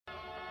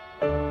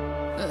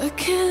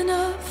Looking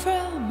up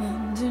from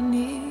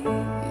underneath,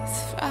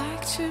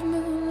 fractured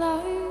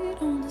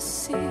moonlight on the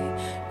sea.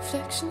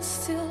 Reflections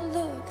still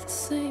look the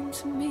same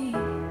to me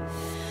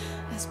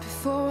as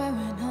before I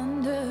went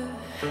under.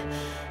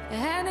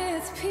 And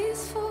it's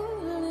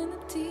peaceful in the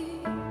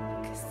deep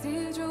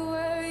cathedral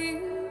where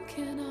you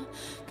cannot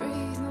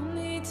breathe. No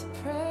need to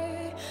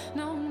pray,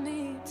 no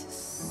need to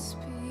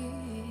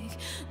speak.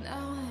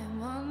 Now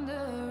I'm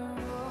under.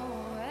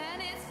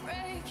 And it's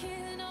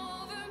breaking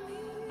over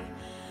me.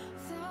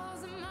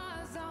 1,000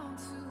 miles down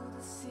to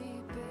the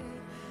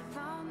seabed.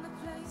 Found a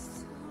place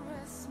to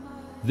rest my...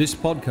 This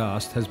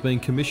podcast has been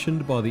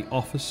commissioned by the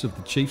Office of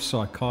the Chief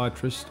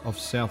Psychiatrist of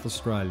South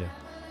Australia.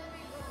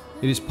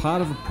 It is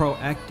part of a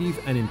proactive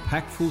and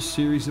impactful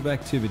series of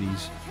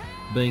activities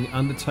being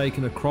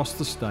undertaken across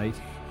the state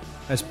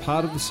as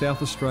part of the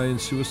South Australian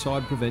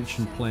Suicide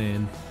Prevention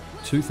Plan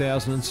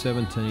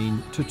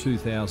 2017 to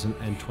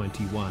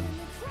 2021.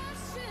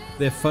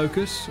 Their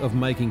focus of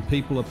making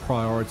people a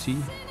priority,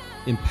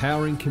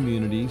 empowering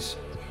communities,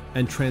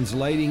 and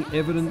translating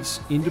evidence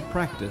into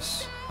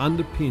practice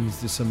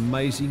underpins this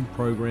amazing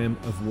program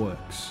of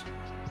works.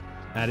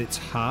 At its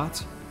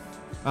heart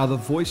are the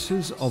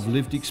voices of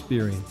lived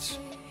experience,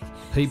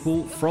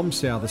 people from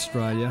South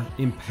Australia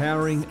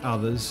empowering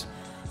others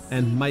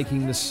and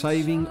making the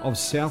saving of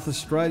South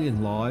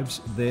Australian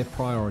lives their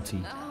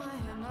priority.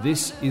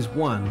 This is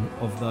one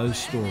of those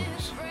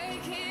stories.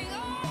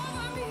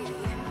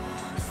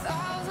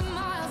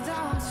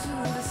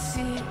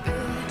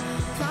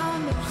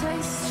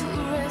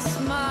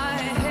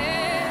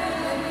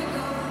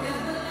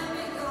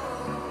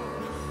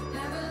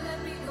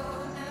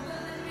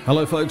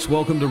 Hello folks,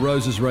 welcome to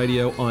Roses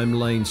Radio. I'm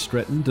Lane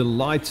Stretton,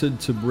 delighted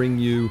to bring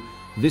you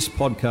this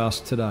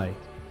podcast today.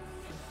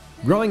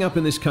 Growing up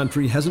in this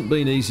country hasn't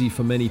been easy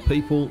for many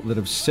people that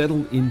have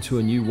settled into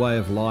a new way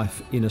of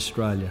life in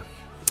Australia.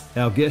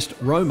 Our guest,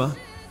 Roma,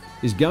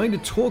 is going to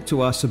talk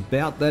to us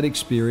about that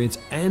experience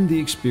and the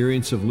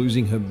experience of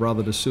losing her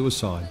brother to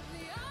suicide.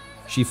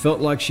 She felt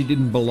like she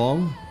didn't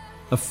belong,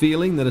 a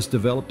feeling that has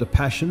developed a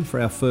passion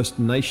for our First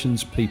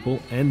Nations people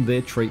and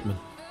their treatment.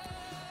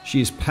 She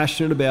is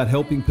passionate about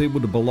helping people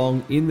to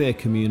belong in their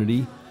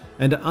community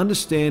and to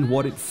understand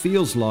what it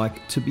feels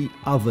like to be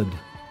othered.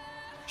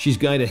 She's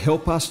going to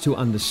help us to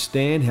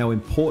understand how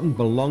important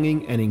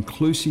belonging and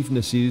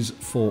inclusiveness is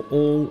for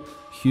all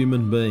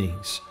human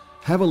beings.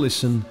 Have a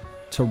listen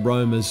to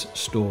Roma's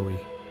story.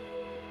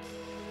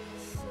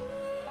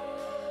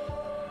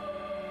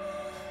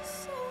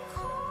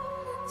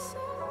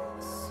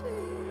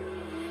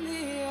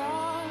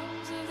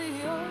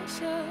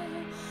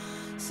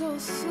 So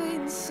sweet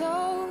and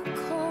so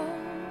cold,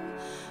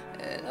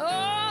 and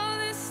all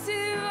this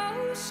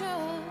devotion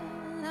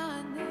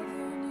I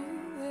never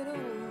knew at all,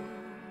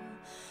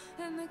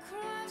 and the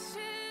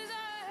crashes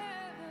I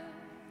ever...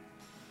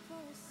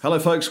 Hello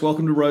folks,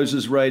 welcome to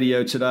Roses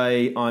Radio.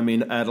 Today I'm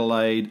in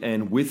Adelaide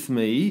and with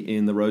me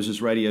in the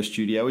Roses Radio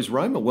studio is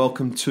Roma.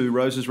 Welcome to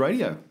Roses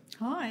Radio.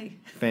 Hi.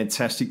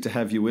 Fantastic to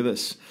have you with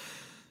us.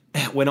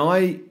 When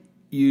I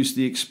use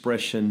the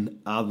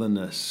expression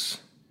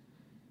otherness,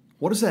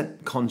 what does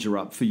that conjure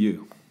up for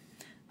you?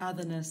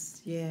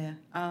 Otherness, yeah.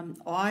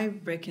 I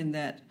reckon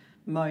that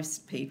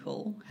most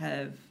people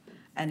have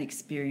an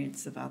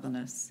experience of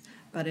otherness,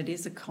 but it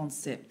is a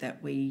concept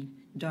that we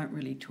don't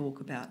really talk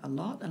about a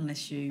lot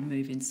unless you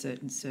move in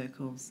certain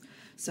circles.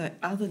 So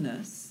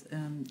otherness,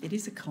 it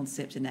is a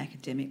concept, an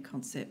academic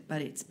concept,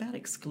 but it's about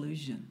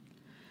exclusion.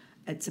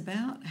 It's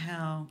about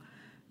how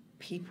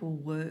people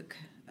work,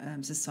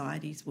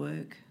 societies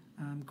work,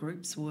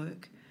 groups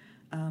work,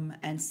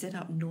 and set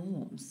up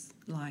norms,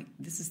 like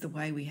this is the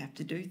way we have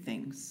to do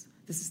things,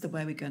 this is the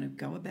way we're going to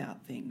go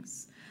about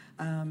things.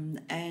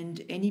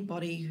 And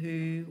anybody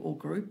who, or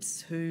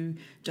groups who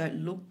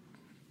don't look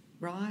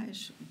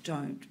right,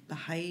 don't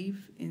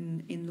behave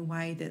in the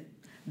way that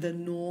the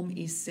norm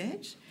is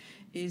set,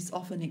 is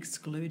often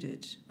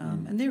excluded.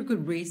 And there are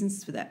good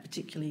reasons for that,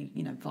 particularly,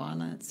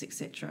 violence,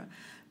 etc.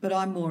 But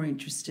I'm more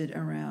interested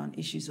around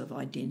issues of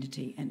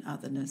identity and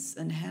otherness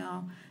and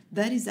how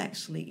that is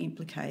actually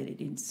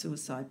implicated in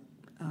suicide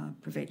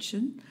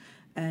prevention,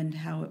 and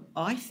how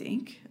I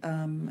think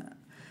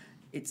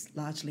it's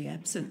largely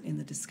absent in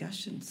the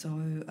discussion. So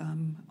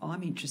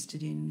I'm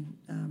interested in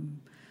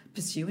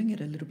pursuing it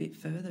a little bit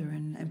further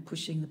and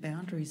pushing the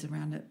boundaries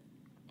around it.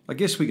 I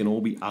guess we can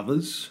all be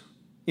others.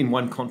 In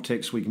one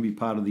context, we can be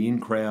part of the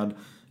in-crowd.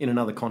 In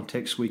another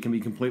context, we can be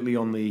completely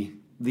on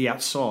the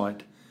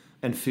outside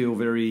and feel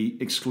very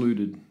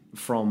excluded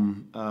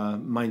from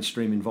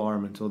mainstream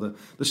environment or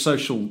the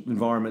social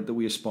environment that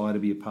we aspire to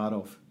be a part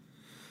of.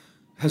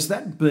 Has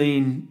that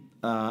been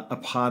a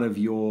part of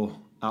your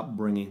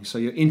upbringing? So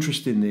your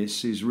interest in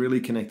this is really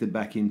connected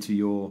back into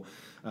your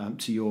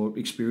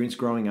experience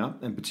growing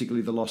up, and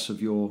particularly the loss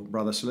of your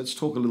brother. So let's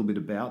talk a little bit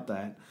about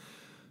that.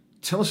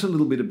 Tell us a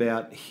little bit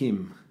about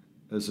him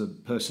as a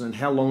person, and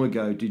how long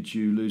ago did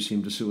you lose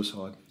him to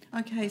suicide?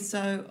 Okay,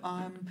 so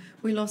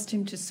we lost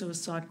him to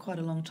suicide quite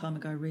a long time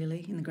ago,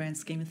 really, in the grand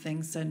scheme of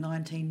things. So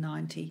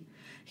 1990,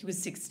 he was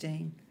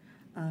 16.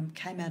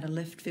 came out of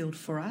left field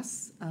for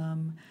us.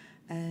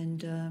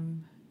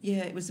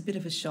 Yeah, it was a bit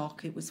of a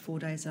shock. It was 4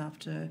 days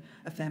after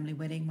a family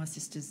wedding, my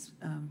sister's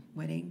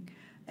wedding.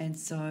 And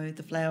so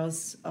the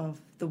flowers of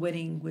the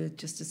wedding were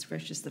just as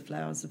fresh as the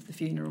flowers of the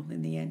funeral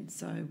in the end.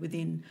 So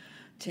within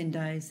 10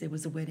 days, there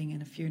was a wedding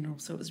and a funeral.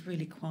 So it was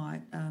really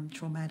quite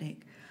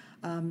traumatic.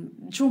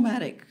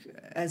 Traumatic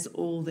as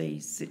all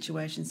these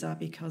situations are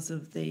because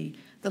of the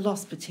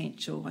lost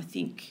potential. I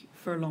think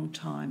for a long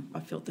time I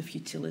felt the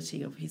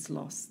futility of his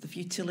loss, the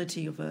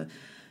futility of a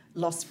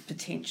lost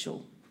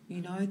potential,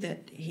 you know,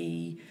 that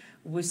he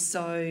was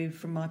so,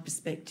 from my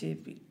perspective,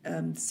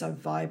 so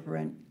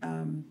vibrant,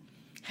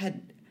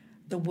 had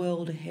the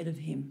world ahead of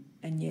him,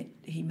 and yet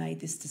he made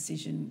this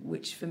decision,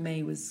 which for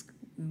me was,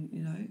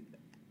 you know,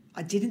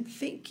 I didn't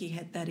think he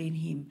had that in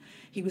him.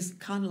 He was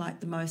kind of like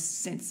the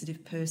most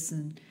sensitive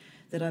person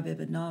that I've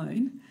ever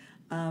known.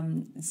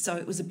 So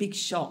it was a big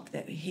shock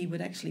that he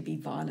would actually be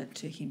violent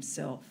to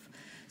himself.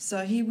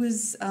 So he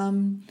was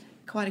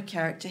quite a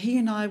character. He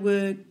and I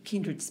were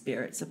kindred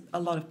spirits. A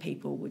lot of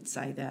people would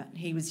say that.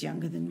 He was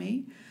younger than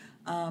me,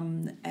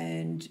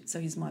 and so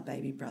he's my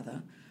baby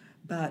brother.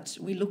 But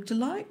we looked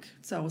alike,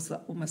 so I was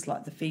almost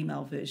like the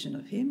female version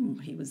of him.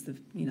 He was the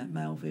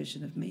male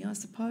version of me, I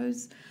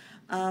suppose.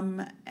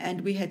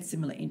 And we had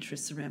similar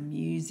interests around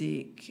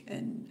music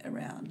and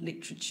around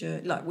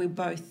literature. Like, we're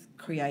both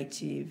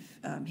creative.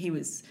 He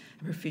was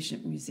a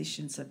proficient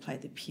musician, so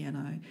played the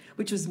piano,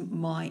 which was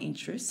my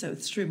interest. So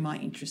it's through my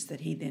interest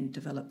that he then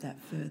developed that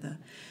further.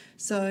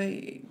 So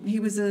he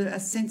was a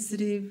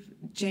sensitive,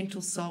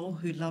 gentle soul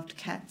who loved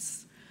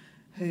cats,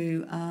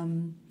 who,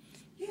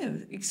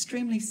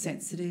 extremely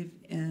sensitive,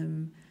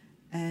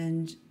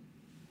 and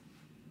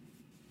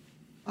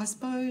I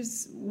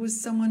suppose was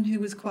someone who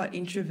was quite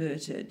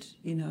introverted,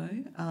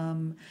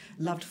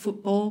 loved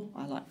football.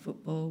 I like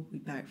football. We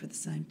barracked for the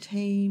same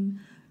team,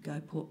 go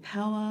Port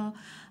Power.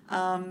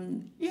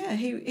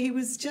 He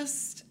was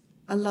just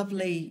a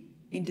lovely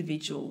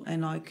individual,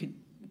 and I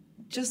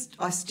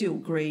still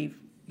grieve,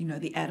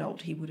 the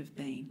adult he would have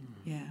been.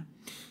 Yeah.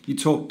 You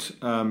talked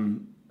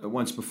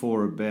once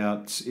before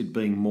about it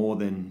being more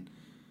than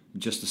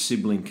just a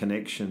sibling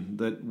connection,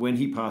 that when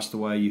he passed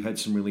away you had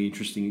some really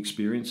interesting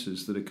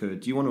experiences that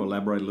occurred. Do you want to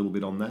elaborate a little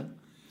bit on that?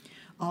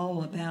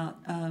 Oh, about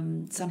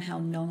somehow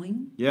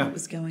knowing what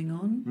was going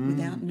on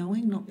without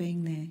knowing, not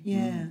being there.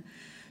 Yeah.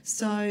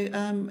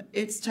 So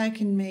it's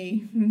taken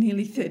me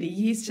nearly 30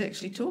 years to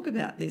actually talk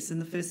about this, and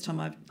the first time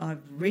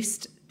I've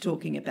risked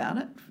talking about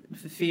it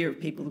for fear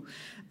of people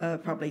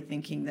probably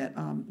thinking that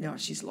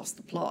she's lost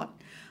the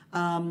plot,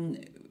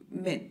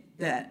 meant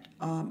that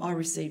I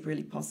received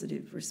really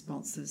positive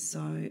responses, so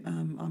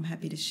I'm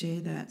happy to share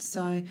that.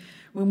 So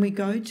when we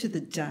go to the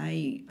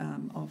day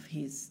of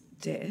his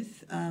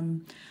death,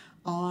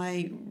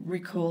 I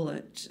recall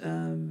it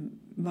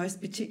most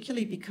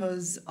particularly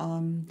because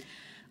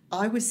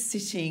I was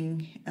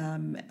sitting,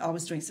 I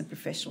was doing some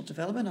professional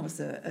development. I was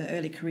an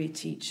early career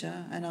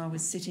teacher, and I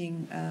was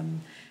sitting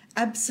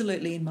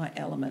absolutely in my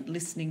element,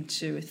 listening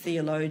to a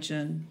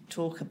theologian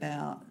talk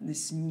about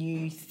this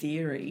new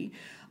theory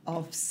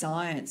of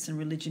science and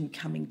religion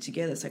coming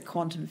together, so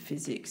quantum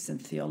physics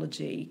and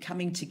theology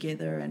coming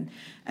together,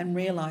 and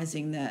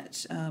realising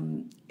that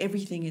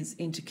everything is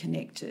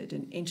interconnected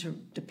and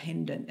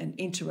interdependent and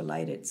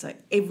interrelated. So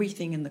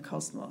everything in the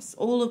cosmos,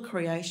 all of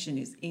creation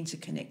is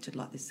interconnected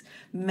like this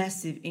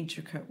massive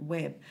intricate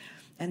web.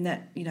 And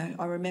that,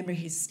 I remember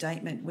his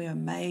statement, we are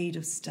made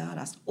of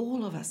stardust.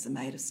 All of us are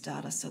made of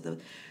stardust. So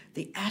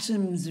the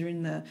atoms are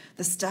in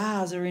the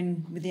stars are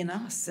within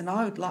us. And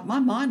my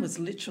mind was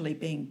literally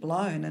being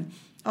blown. And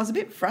I was a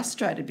bit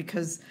frustrated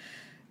because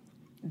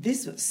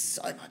this was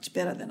so much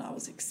better than I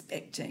was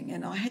expecting.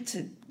 And I had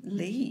to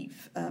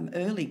leave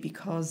early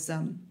because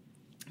of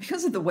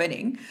the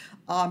wedding.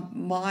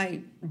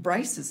 My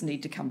braces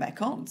need to come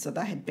back on. So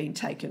they had been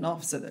taken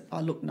off so that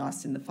I looked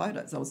nice in the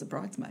photos. I was a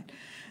bridesmaid.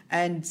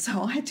 And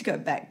so I had to go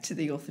back to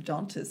the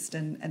orthodontist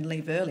and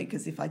leave early,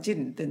 because if I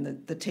didn't,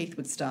 then the teeth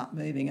would start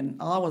moving,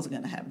 and I wasn't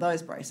going to have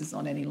those braces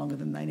on any longer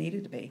than they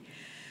needed to be.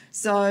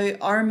 So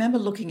I remember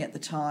looking at the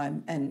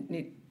time,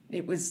 and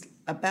it was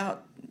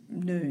about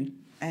noon,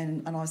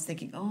 and I was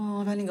thinking,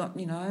 I've only got,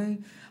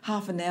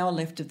 half an hour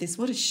left of this.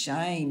 What a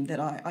shame that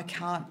I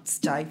can't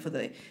stay for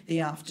the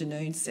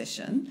afternoon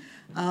session.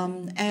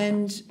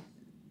 And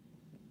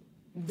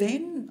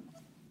then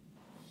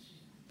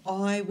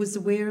I was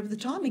aware of the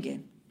time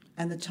again.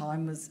 And the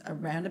time was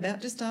around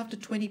about just after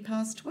 20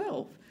 past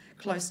 12,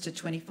 close to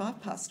 25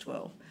 past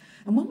 12.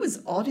 And what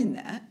was odd in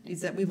that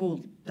is that we've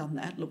all done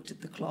that, looked at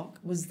the clock,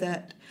 was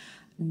that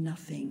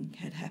nothing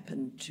had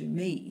happened to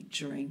me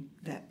during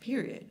that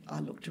period. I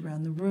looked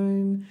around the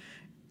room.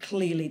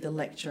 Clearly the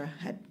lecturer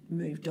had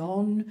moved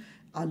on.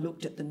 I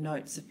looked at the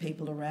notes of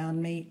people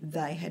around me.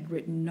 They had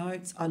written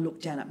notes. I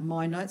looked down at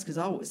my notes because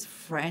I was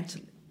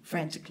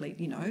frantically,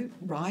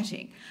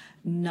 writing.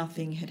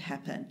 Nothing had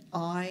happened.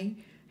 I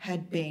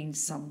had been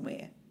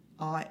somewhere.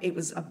 It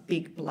was a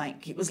big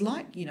blank. It was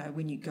like,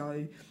 when you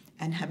go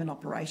and have an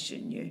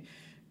operation,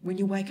 when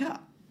you wake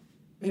up,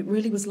 It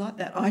really was like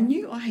that. I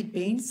knew I had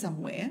been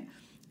somewhere.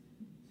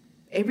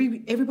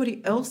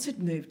 Everybody else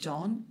had moved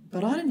on,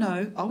 but I don't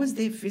know. I was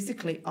there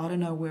physically. I don't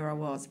know where I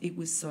was. It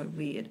was so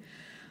weird.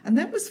 And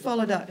that was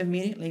followed up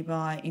immediately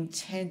by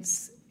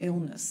intense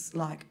illness,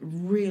 like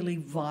really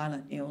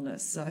violent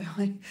illness. So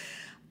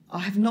I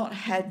have not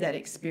had that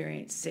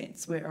experience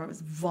since, where I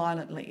was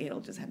violently ill,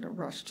 just had to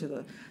rush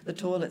to the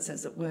toilets,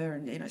 as it were,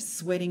 and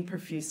sweating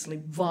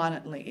profusely,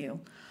 violently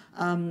ill.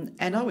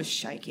 And I was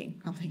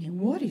shaking. I'm thinking,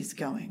 what is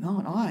going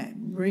on? I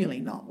am really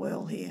not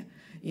well here.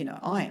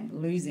 I am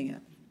losing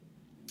it.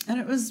 And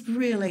it was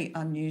really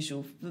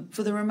unusual.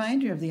 For the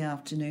remainder of the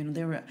afternoon,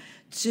 there were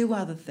 2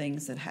 other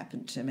things that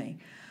happened to me.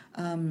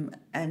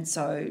 And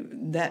so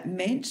that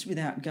meant,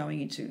 without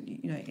going into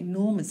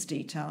enormous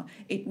detail,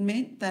 it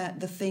meant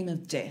that the theme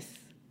of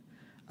death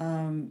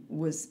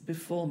was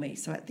before me.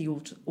 So at the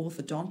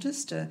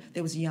orthodontist,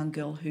 there was a young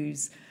girl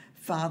whose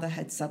father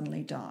had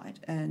suddenly died,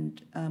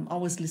 and I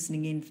was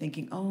listening in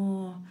thinking,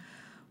 oh,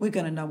 we're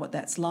going to know what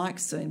that's like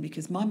soon,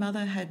 because my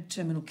mother had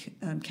terminal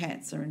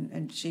cancer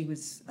and she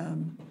was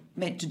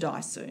meant to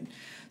die soon.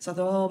 So I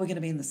thought, oh, we're going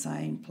to be in the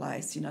same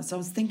place, So I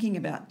was thinking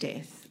about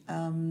death,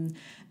 and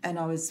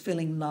I was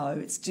feeling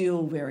low,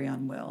 still very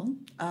unwell.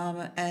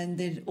 And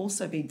there'd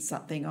also been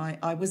something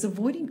I was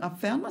avoiding. I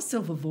found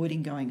myself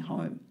avoiding going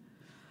home,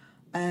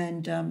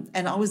 and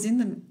I was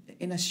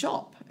in a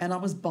shop and I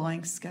was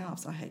buying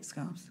scarves. I hate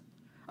scarves.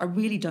 I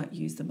really don't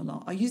use them a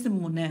lot. I use them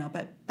more now,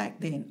 but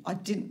back then I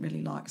didn't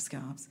really like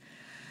scarves.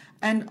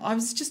 And I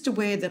was just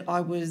aware that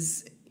I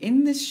was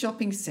in this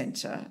shopping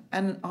centre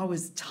and I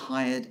was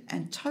tired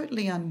and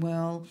totally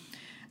unwell,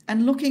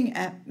 and looking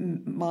at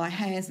my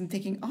hands and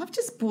thinking, I've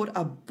just bought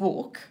a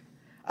book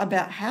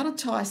about how to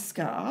tie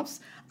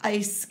scarves,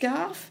 a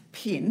scarf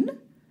pin,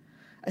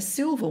 a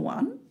silver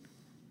one,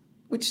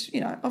 which,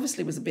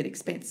 obviously was a bit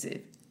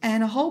expensive,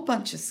 and a whole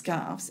bunch of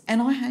scarves,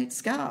 and I hate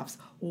scarves.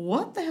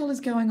 What the hell is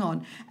going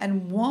on?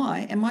 And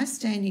why am I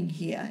standing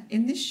here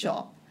in this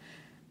shop?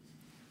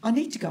 I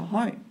need to go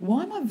home.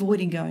 Why am I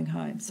avoiding going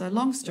home? So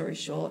long story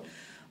short,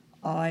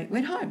 I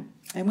went home.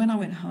 And when I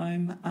went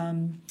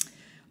home,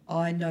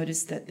 I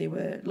noticed that there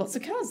were lots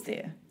of cars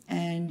there.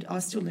 And I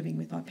was still living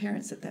with my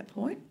parents at that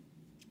point.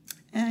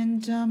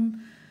 And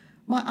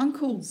my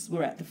uncles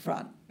were at the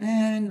front.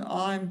 And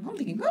I'm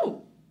thinking,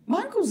 oh,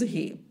 my uncles are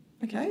here.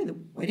 Okay, the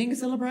wedding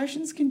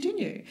celebrations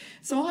continue.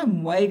 So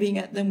I'm waving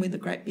at them with a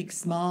great big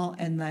smile,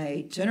 and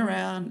they turn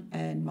around,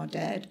 and my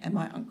dad and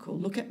my uncle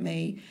look at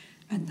me,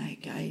 and they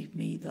gave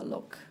me the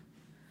look.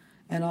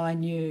 And I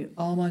knew,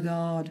 oh my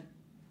God,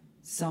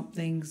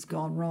 something's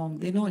gone wrong.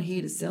 They're not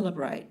here to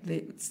celebrate.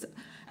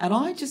 And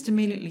I just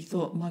immediately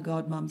thought, my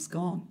God, Mum's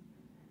gone.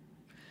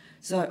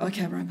 So,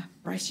 okay, Roma,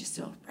 brace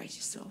yourself.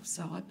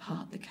 So I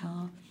parked the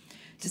car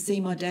to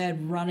see my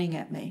dad running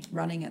at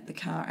the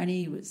car, and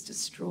he was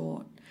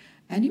distraught.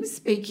 And he was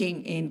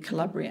speaking in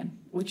Calabrian,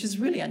 which is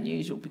really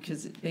unusual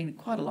because it's been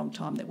quite a long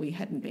time that we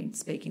hadn't been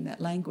speaking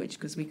that language,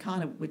 because we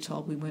kind of were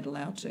told we weren't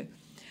allowed to.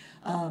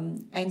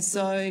 And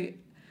so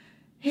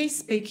he's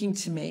speaking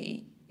to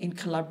me in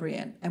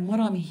Calabrian, and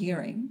what I'm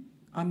hearing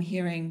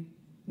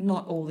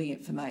not all the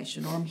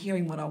information, or I'm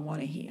hearing what I want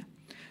to hear.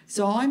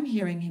 So I'm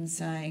hearing him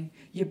saying,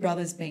 your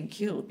brother's been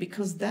killed,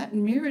 because that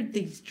mirrored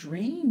these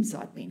dreams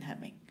I'd been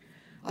having.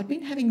 I'd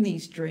been having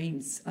these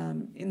dreams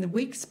in the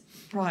weeks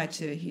prior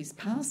to his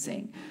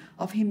passing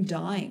of him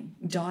dying,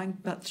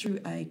 but through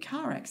a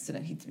car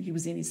accident. He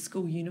was in his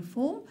school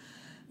uniform,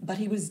 but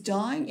he was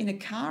dying in a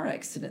car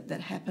accident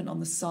that happened on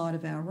the side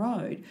of our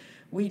road.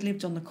 We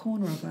lived on the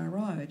corner of our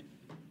road.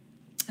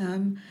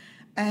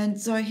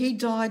 And so he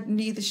died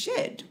near the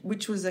shed,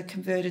 which was a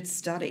converted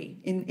study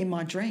in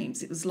my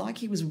dreams. It was like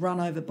he was run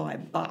over by a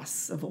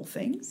bus, of all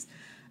things.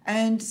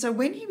 And so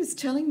when he was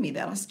telling me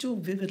that, I still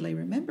vividly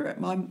remember it.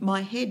 My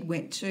head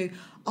went to,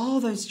 oh,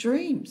 those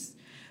dreams.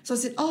 So I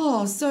said,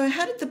 oh, so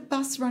how did the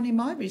bus run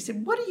him over? He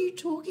said, what are you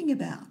talking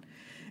about?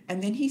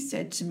 And then he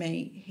said to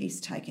me,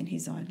 he's taken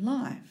his own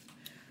life.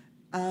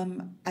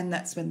 And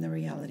that's when the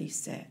reality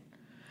set.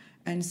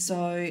 And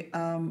so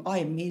I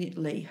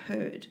immediately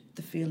heard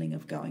the feeling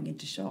of going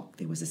into shock.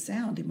 There was a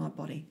sound in my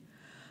body.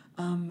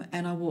 And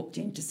I walked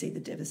in to see the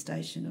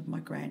devastation of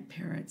my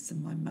grandparents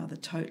and my mother,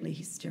 totally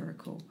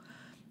hysterical.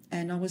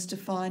 And I was to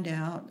find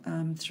out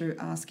through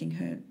asking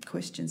her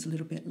questions a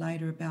little bit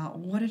later about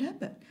what had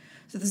happened.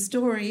 So the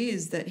story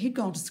is that he'd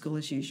gone to school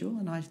as usual,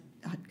 and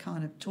I'd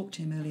kind of talked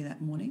to him early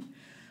that morning.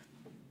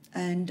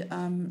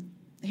 And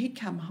he'd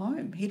come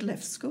home. He'd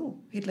left school.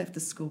 He'd left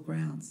the school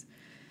grounds.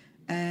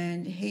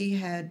 And he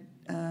had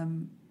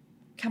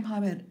come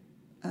home at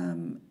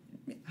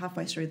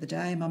halfway through the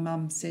day. My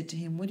mum said to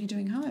him, what are you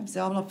doing home?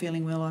 So I'm not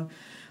feeling well.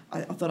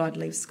 I thought I'd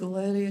leave school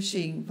earlier.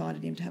 She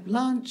invited him to have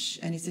lunch,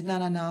 and he said,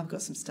 no, I've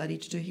got some study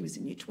to do. He was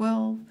in year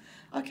 12.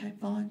 Okay,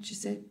 fine, she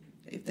said,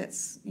 if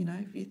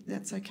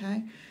that's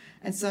okay.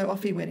 And so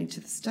off he went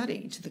into the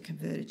study, into the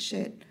converted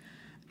shed.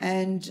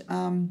 And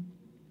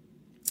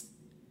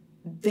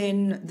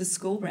then the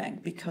school rang,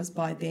 because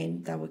by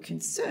then they were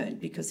concerned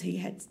because he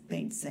had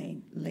been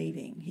seen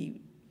leaving.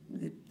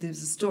 There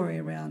was a story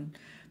around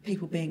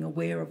people being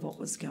aware of what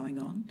was going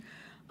on.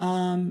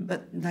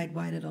 But they'd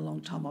waited a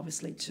long time,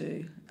 obviously,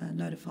 to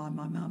notify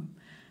my mum.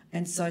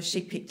 And so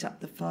she picked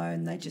up the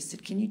phone. They just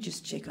said, can you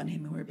just check on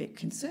him? And we're a bit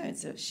concerned.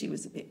 So she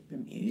was a bit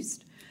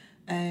bemused.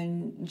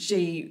 And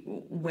she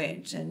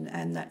went,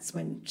 and that's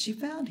when she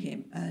found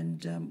him.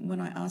 And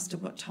when I asked her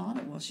what time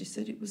it was, she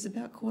said it was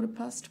about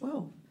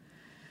 12:15.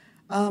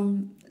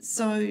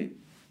 So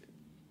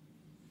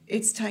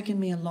it's taken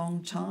me a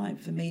long time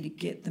for me to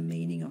get the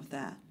meaning of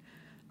that.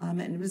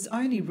 And it was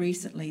only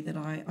recently that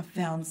I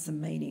found some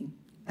meaning.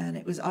 And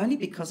it was only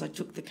because I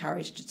took the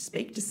courage to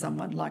speak to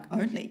someone like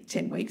only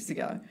 10 weeks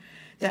ago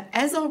that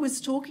as I was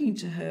talking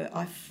to her,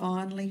 I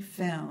finally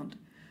found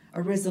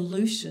a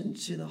resolution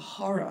to the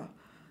horror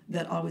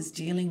that I was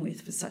dealing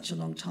with for such a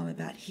long time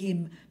about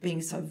him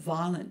being so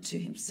violent to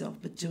himself,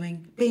 but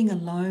being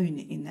alone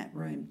in that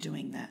room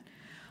doing that.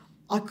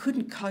 I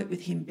couldn't cope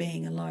with him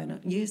being alone.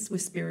 Yes, we're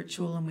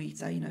spiritual and we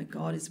say,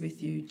 God is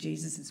with you,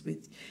 Jesus is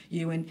with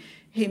you. And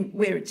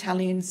we're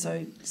Italian,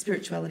 so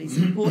spirituality is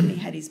important. He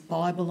had his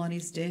Bible on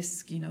his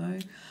desk,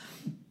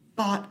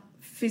 But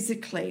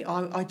physically,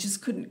 I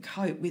just couldn't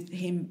cope with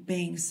him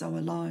being so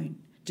alone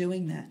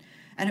doing that.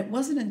 And it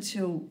wasn't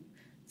until,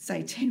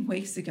 say, 10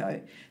 weeks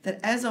ago that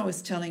as I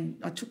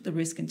took the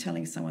risk in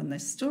telling someone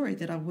this story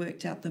that I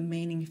worked out the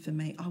meaning for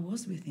me. I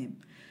was with him.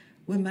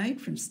 We're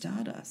made from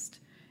stardust.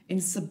 In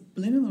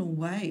subliminal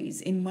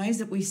ways, in ways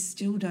that we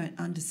still don't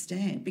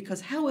understand. Because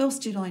how else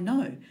did I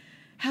know?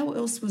 How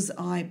else was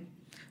I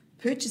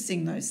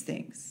purchasing those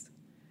things?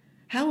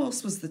 How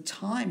else was the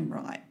time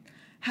right?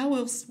 How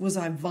else was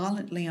I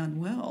violently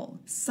unwell?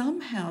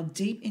 Somehow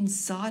deep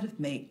inside of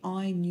me,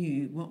 I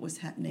knew what was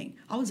happening.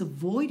 I was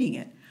avoiding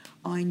it.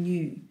 I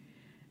knew.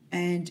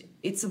 And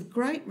it's of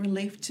great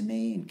relief to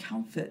me and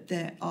comfort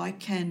that I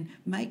can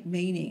make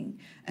meaning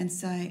and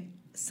say,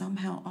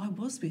 somehow I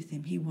was with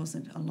him. He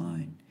wasn't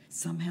alone.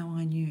 Somehow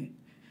I knew.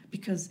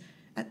 Because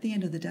at the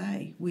end of the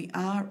day, we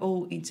are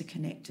all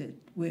interconnected.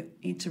 We're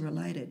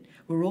interrelated.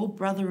 We're all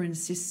brother and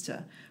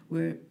sister.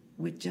 We're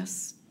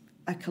just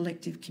a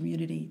collective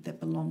community that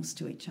belongs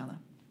to each other.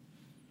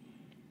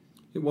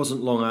 It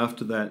wasn't long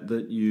after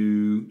that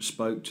you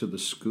spoke to the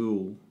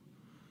school,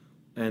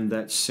 and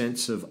that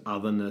sense of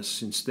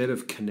otherness instead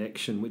of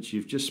connection, which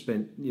you've just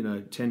spent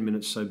 10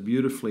 minutes so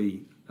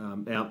beautifully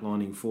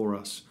outlining for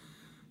us,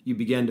 you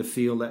began to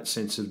feel that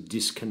sense of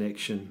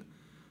disconnection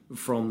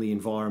from the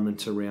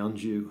environment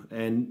around you,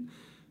 and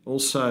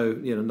also,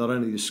 not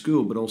only the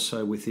school, but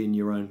also within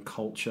your own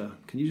culture.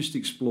 Can you just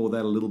explore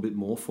that a little bit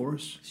more for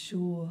us?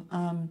 Sure.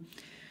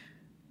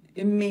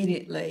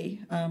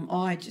 Immediately,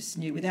 I just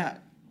knew without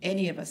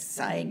any of us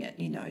saying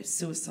it,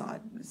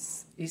 suicide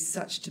is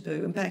such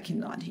taboo. And back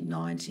in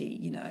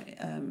 1990,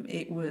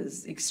 it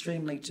was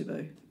extremely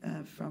taboo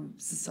from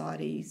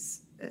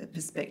society's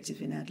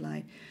perspective in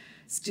Adelaide.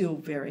 Still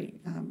very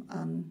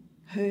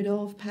unheard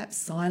of, perhaps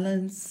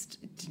silenced.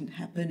 It didn't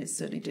happen. It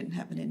certainly didn't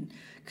happen in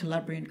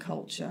Calabrian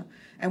culture.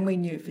 And we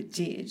knew if it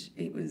did,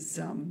 it was,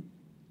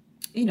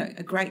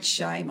 a great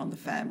shame on the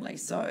family.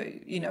 So,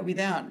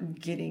 without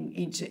getting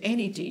into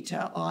any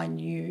detail, I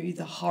knew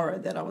the horror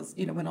that I was,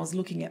 when I was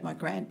looking at my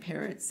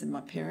grandparents and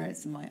my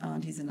parents and my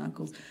aunties and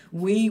uncles,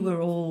 we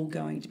were all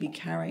going to be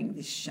carrying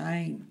this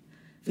shame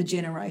for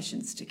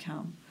generations to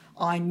come.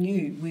 I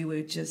knew we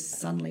were just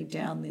suddenly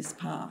down this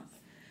path.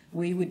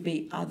 We would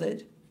be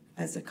othered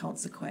as a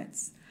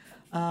consequence.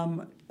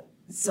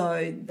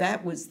 So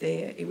that was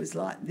there. It was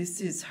like,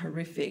 this is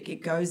horrific.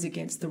 It goes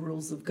against the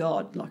rules of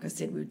God. Like I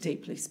said, we were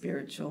deeply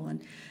spiritual.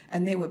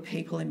 And there were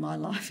people in my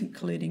life,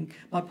 including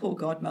my poor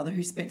godmother,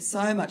 who spent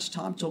so much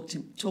time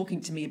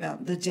talking to me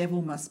about the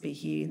devil must be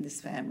here in this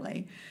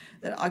family,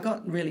 that I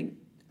got really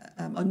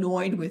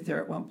annoyed with her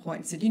at one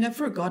point and said,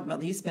 for a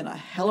godmother, you spent a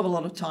hell of a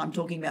lot of time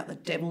talking about the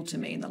devil to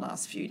me in the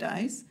last few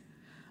days.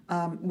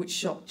 Which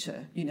shocked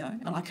her,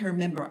 And I can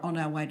remember on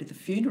our way to the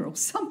funeral,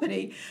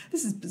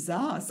 this is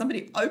bizarre,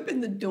 somebody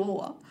opened the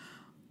door.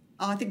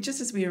 I think just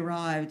as we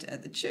arrived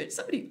at the church,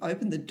 somebody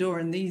opened the door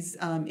and these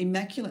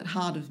Immaculate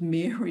Heart of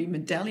Mary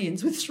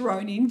medallions were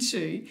thrown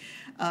into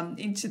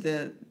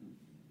the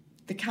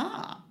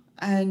car.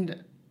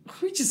 And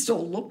we just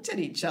all looked at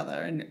each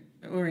other and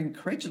were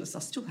incredulous. I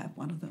still have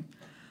one of them.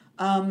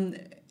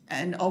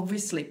 And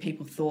obviously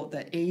people thought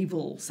that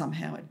evil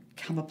somehow had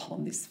come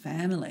upon this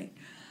family.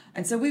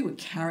 And so we were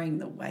carrying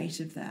the weight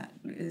of that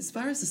as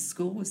far as the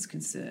school was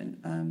concerned.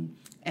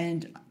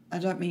 And I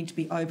don't mean to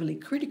be overly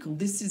critical.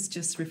 This is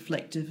just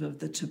reflective of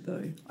the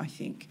taboo, I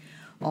think,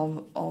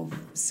 of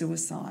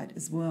suicide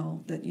as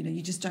well, that,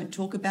 you just don't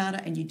talk about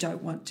it and you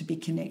don't want to be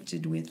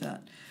connected with it.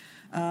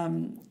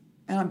 And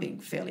I'm being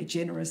fairly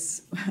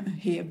generous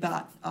here,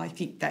 but I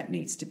think that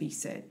needs to be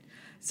said.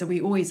 So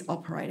we always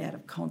operate out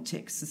of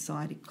context,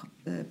 society,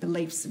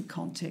 beliefs and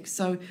context.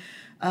 So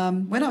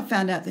when I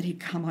found out that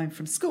he'd come home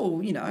from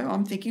school,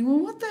 I'm thinking, well,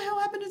 what the hell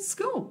happened at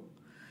school?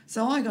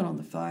 So I got on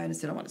the phone and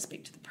said, I want to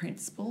speak to the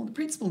principal. The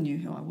principal knew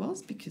who I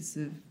was because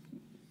of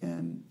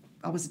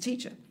I was a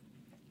teacher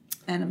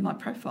and my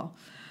profile.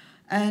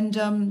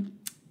 And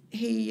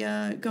he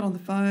got on the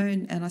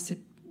phone and I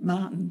said,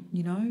 Martin,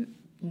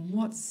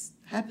 what's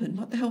happened?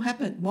 What the hell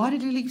happened? Why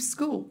did he leave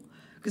school?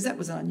 Because that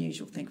was an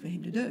unusual thing for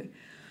him to do.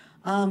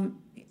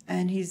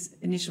 And his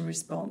initial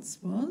response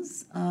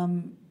was,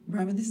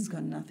 Roman, this has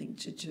got nothing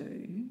to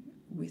do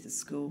with the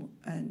school,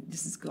 and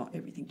this has got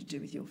everything to do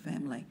with your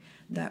family.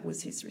 That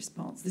was his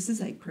response. This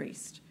is a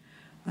priest.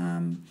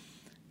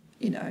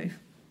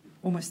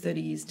 Almost 30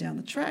 years down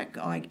the track,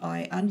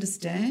 I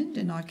understand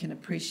and I can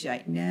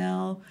appreciate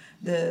now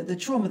the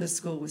trauma the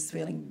school was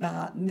feeling,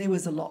 but there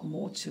was a lot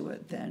more to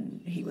it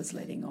than he was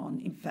letting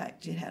on. In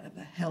fact, it had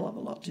a hell of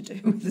a lot to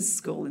do with the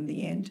school in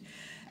the end,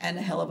 and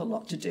a hell of a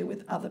lot to do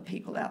with other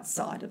people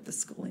outside of the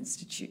school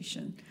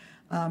institution.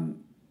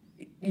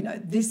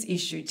 This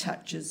issue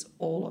touches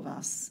all of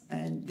us,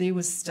 and there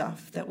was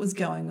stuff that was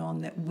going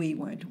on that we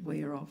weren't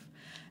aware of,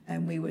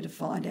 and we were to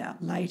find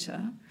out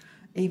later,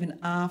 even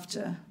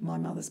after my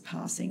mother's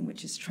passing,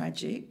 which is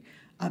tragic,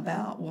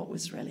 about what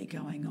was really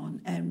going on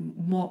and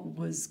what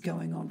was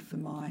going on for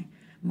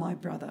my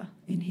brother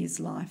in his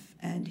life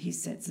and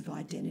his sense of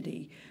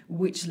identity,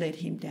 which led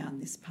him down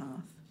this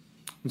path.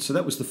 And so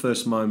that was the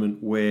first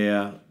moment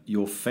where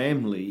your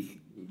family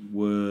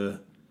were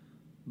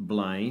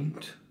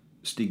blamed,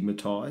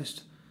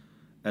 stigmatised,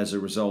 as a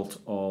result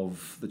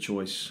of the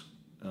choice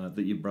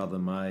that your brother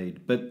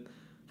made. But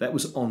that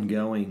was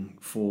ongoing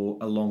for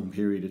a long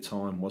period of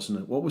time, wasn't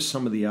it? What were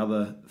some of the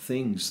other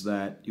things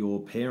that your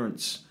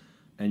parents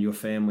and your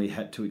family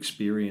had to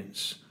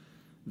experience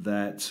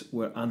that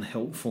were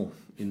unhelpful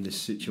in this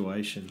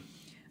situation?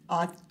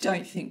 I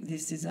don't think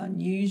this is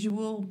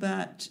unusual,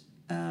 but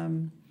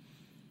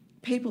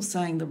people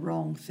saying the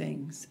wrong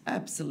things,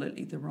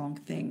 absolutely the wrong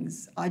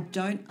things. I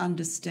don't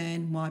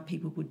understand why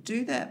people would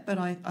do that, but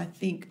I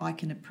think I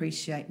can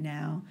appreciate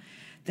now.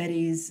 That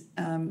is,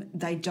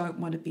 they don't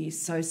want to be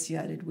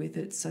associated with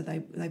it, so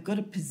they've got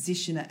to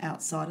position it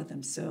outside of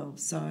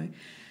themselves. So,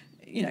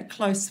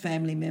 close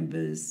family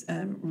members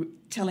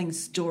telling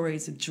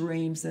stories of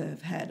dreams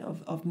they've had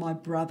of my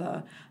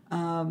brother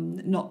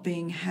not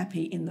being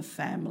happy in the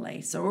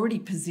family. So already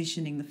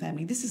positioning the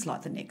family. This is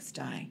like the next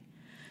day,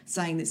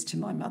 saying this to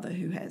my mother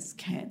who has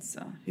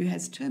cancer, who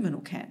has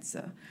terminal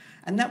cancer.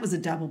 And that was a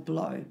double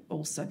blow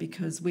also,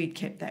 because we'd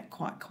kept that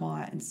quite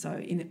quiet. And so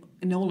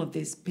in all of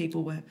this,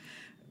 people were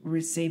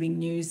receiving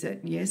news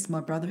that, yes, my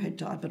brother had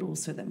died, but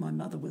also that my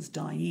mother was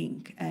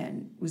dying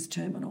and was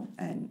terminal.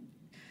 And,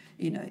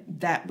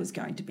 that was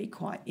going to be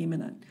quite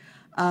imminent.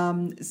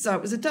 So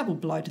it was a double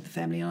blow to the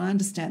family, and I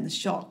understand the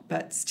shock,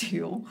 but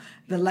still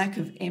the lack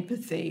of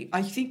empathy,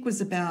 I think, was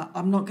about,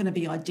 I'm not going to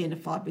be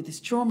identified with this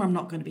trauma, I'm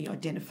not going to be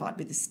identified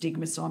with this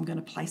stigma, so I'm going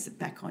to place it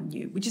back on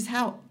you, which is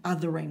how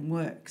othering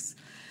works.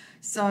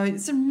 So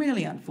some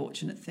really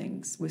unfortunate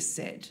things were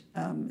said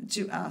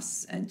to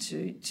us and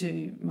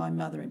to my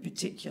mother in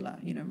particular.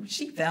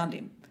 She found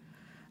him.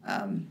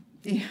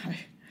 The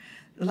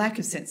lack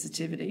of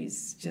sensitivity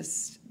is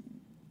just,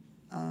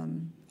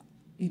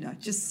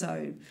 just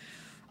so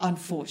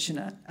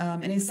unfortunate.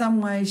 And in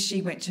some ways,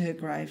 she went to her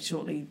grave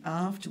shortly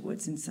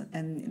afterwards,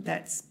 and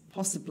that's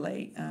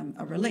possibly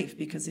a relief,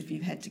 because if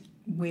you had to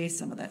wear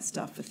some of that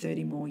stuff for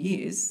 30 more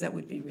years, that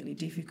would be really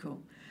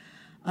difficult.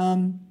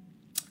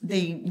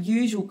 The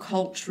usual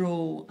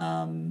cultural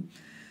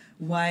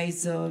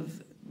ways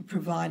of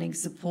providing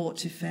support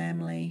to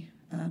family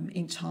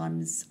in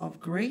times of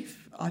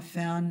grief, I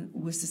found,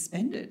 were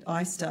suspended.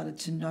 I started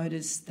to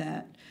notice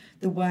that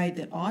the way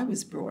that I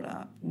was brought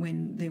up,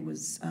 when there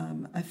was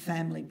a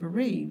family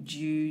bereaved,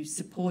 you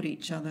support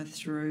each other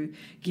through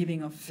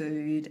giving of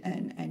food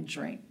and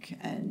drink,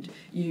 and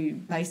you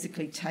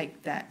basically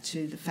take that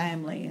to the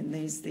family, and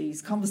there's these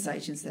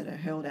conversations that are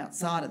held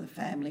outside of the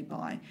family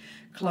by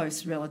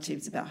close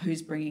relatives about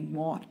who's bringing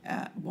what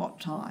at what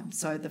time.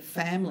 So the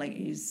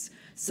family is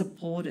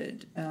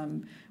supported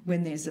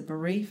when there's a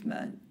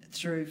bereavement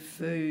through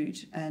food,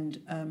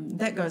 and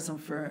that goes on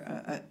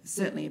for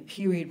certainly a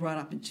period right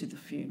up into the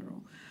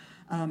funeral.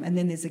 And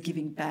then there's a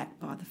giving back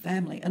by the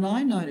family. And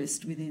I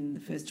noticed within the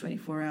first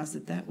 24 hours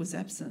that was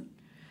absent.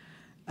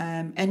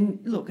 And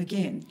look,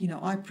 again,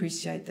 I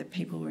appreciate that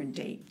people were in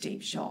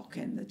deep shock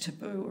and the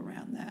taboo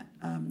around that.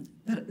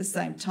 But at the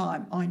same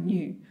time, I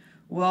knew,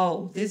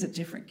 whoa, there's a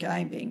different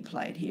game being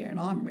played here, and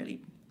I'm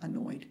really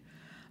annoyed.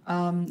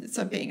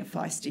 So being a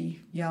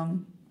feisty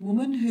young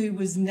woman who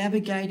was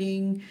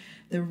navigating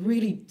the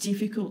really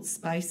difficult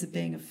space of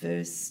being a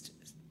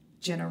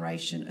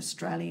first-generation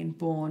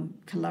Australian-born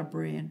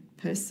Calabrian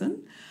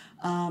person,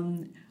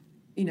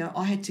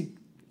 I had to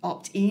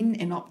opt in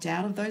and opt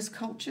out of those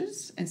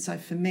cultures. And so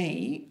for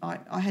me,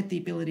 I had the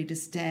ability to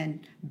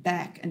stand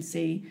back and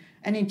see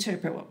and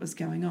interpret what was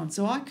going on.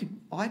 So I could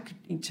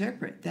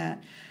interpret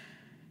that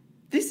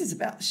this is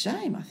about the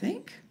shame, I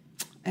think.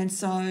 And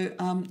so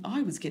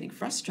I was getting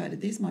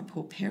frustrated. There's my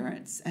poor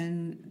parents,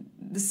 and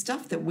the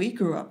stuff that we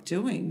grew up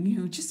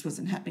doing, just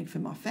wasn't happening for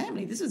my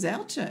family. This was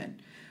our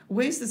turn.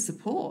 Where's the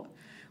support?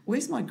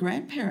 Where's my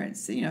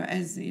grandparents,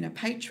 as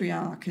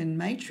patriarch and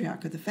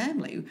matriarch of the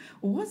family?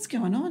 Well, what's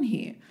going on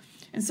here?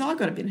 And so I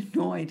got a bit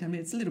annoyed. I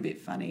mean, it's a little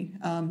bit funny.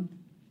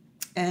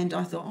 And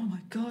I thought, oh my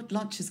God,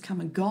 lunch has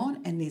come and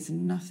gone and there's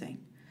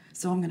nothing.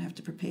 So I'm going to have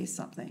to prepare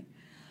something.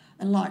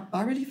 And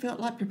I really felt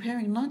like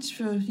preparing lunch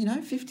for,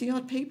 50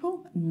 odd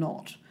people.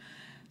 Not.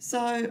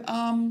 So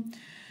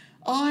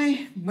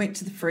I went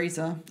to the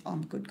freezer.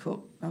 I'm a good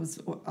cook.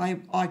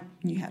 I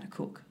knew how to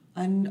cook.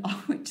 And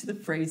I went to the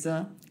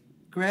freezer,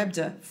 grabbed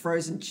a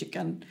frozen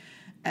chicken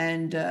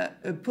and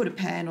put a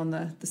pan on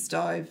the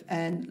stove,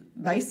 and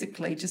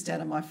basically, just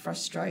out of my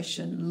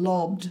frustration,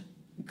 lobbed,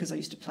 because I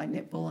used to play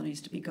netball and I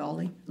used to be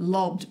goalie,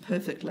 lobbed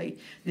perfectly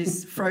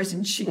this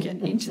frozen chicken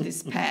into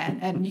this pan.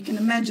 And you can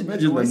imagine the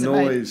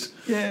noise.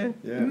 Yeah,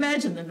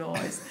 imagine the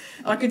noise.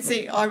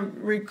 I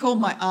recall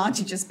my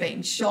auntie just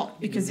being shocked,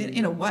 because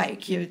in a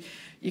wake,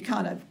 you're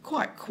kind of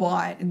quite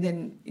quiet. And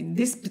then in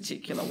this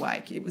particular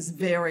wake, it was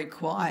very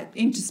quiet,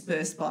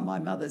 interspersed by my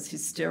mother's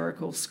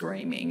hysterical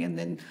screaming. And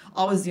then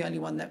I was the only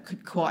one that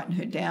could quieten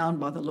her down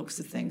by the looks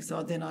of things.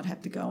 So then I'd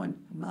have to go and,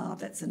 Ma,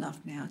 that's enough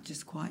now.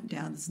 Just quieten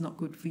down. It's not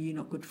good for you,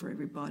 not good for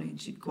everybody.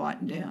 And she'd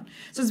quieten down.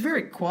 So it was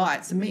very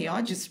quiet. So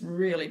I just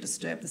really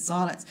disturbed the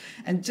silence.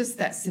 And just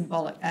that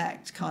symbolic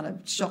act kind of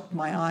shocked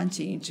my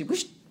auntie into,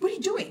 what are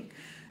you doing?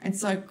 And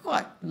so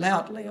quite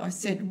loudly I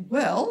said,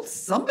 well,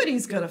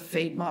 somebody's got to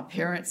feed my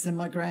parents and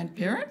my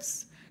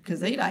grandparents,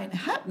 because it ain't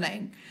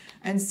happening.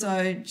 And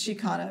so she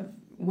kind of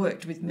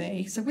worked with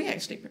me. So we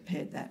actually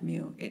prepared that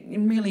meal.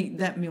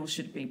 That meal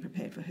should have been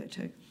prepared for her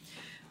too.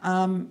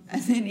 And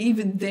then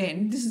even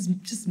then, this is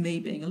just me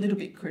being a little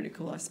bit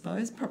critical, I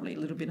suppose, probably a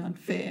little bit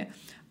unfair.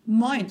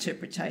 My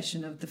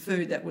interpretation of the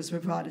food that was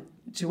provided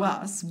to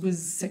us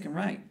was second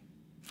rate.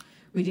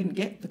 We didn't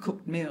get the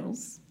cooked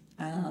meals.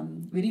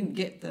 We didn't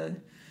get the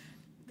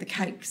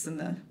cakes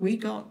we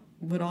got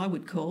what I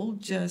would call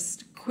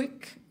just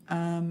quick,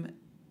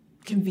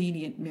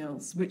 convenient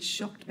meals, which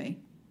shocked me,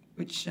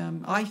 which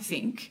I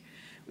think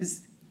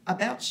was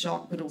about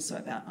shock, but also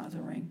about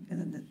othering, and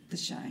then the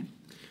shame.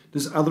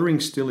 Does othering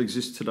still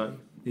exist today?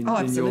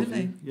 Absolutely.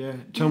 In your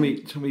view?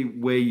 Yeah. Tell me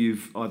where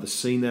you've either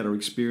seen that or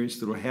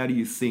experienced it, or how do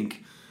you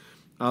think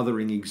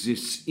othering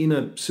exists in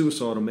a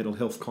suicide or mental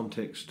health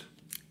context?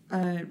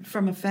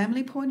 From a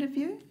family point of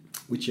view?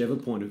 Whichever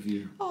point of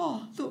view.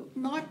 Oh, look,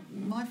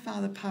 my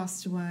father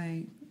passed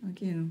away,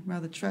 again,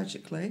 rather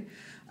tragically,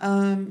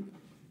 in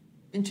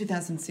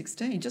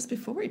 2016. Just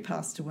before he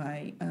passed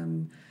away,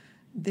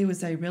 there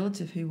was a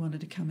relative who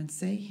wanted to come and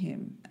see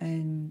him,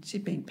 and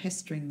she'd been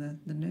pestering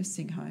the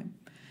nursing home.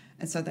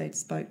 And so they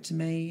spoke to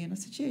me, and I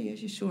said, yeah,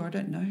 sure. I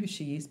don't know who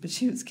she is, but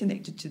she was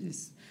connected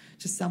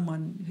to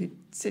someone who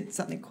said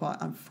something quite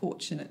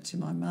unfortunate to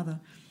my mother.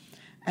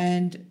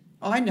 And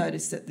I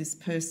noticed that this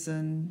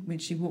person, when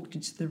she walked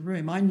into the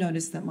room, I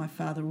noticed that my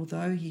father,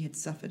 although he had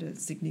suffered a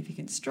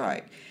significant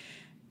stroke,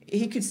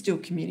 he could still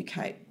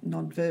communicate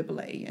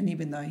non-verbally. And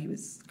even though he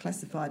was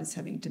classified as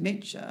having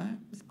dementia,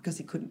 because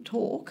he couldn't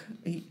talk,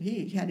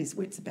 he had his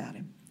wits about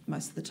him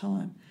most of the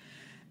time.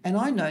 And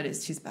I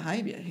noticed his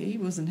behaviour. He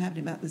wasn't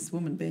happy about this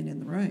woman being in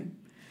the room.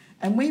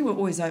 And we were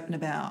always open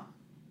about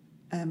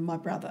my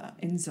brother,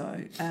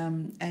 Enzo,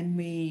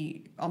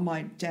 and on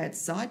my dad's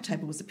side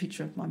table was a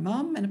picture of my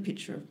mum and a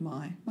picture of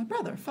my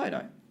brother, a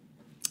photo,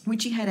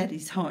 which he had at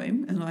his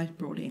home and I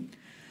brought in.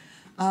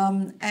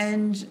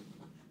 And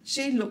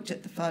she looked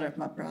at the photo of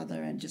my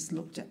brother and just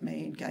looked at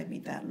me and gave me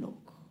that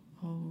look.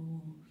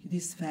 Oh,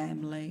 this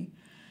family.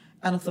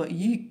 And I thought, are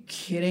you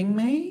kidding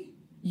me?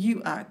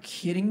 You are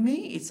kidding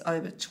me? It's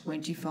over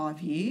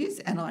 25 years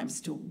and I'm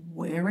still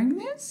wearing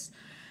this?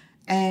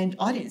 And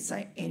I didn't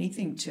say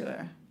anything to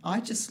her. I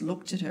just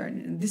looked at her,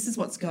 and this is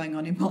what's going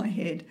on in my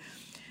head.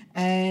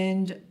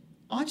 And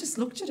I just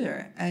looked at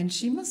her, and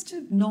she must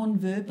have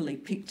non-verbally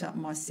picked up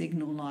my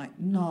signal like,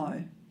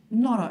 no,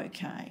 not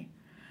okay.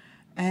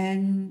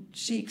 And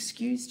she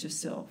excused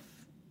herself.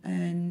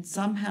 And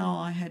somehow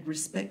I had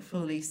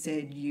respectfully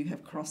said, you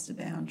have crossed a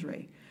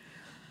boundary.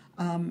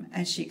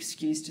 And she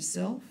excused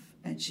herself,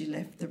 and she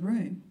left the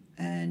room.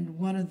 And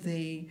one of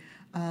the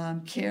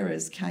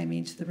carers came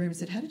into the room and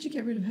said, how did you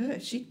get rid of her?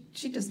 She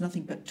does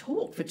nothing but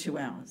talk for 2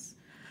 hours.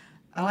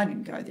 I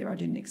didn't go there. I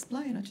didn't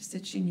explain. I just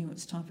said she knew it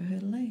was time for her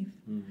to leave.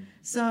 Mm-hmm.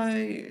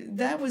 So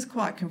that was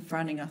quite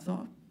confronting. I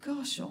thought,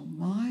 gosh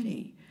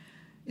almighty,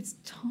 it's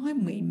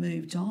time we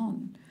moved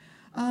on.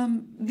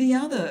 The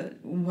other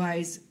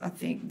ways, I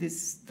think,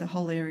 the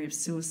whole area of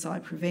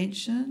suicide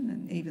prevention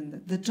and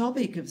even the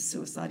topic of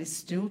suicide is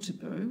still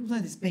taboo. Although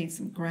there's been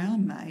some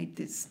ground made,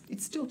 it's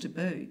still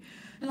taboo.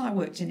 And I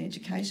worked in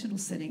educational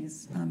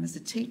settings as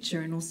a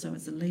teacher and also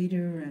as a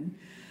leader and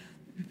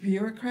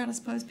bureaucrat, I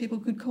suppose people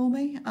could call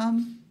me.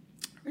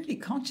 Really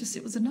conscious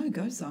it was a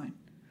no-go zone.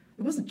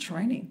 It wasn't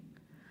training.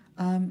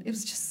 It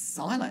was just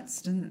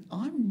silenced, and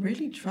I'm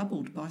really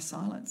troubled by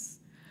silence.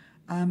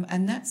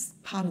 And that's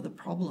part of the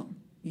problem,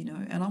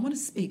 and I want to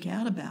speak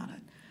out about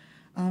it.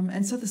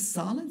 And so the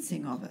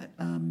silencing of it,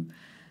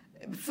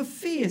 for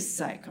fear's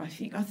sake, I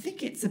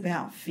think it's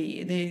about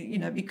fear.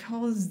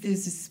 Because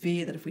there's this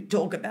fear that if we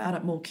talk about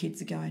it, more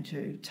kids are going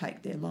to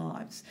take their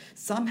lives.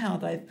 Somehow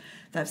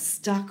they've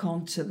stuck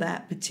onto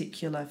that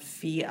particular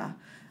fear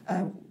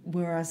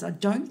Whereas I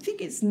don't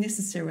think it's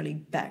necessarily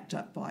backed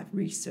up by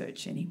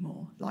research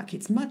anymore. Like,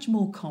 it's much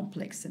more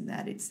complex than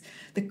that. It's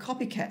the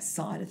copycat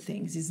side of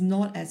things is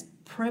not as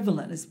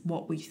prevalent as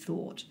what we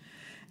thought.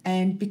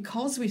 And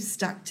because we've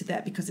stuck to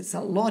that, because it's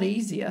a lot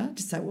easier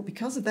to say, well,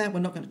 because of that, we're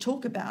not going to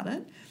talk about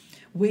it,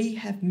 we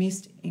have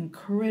missed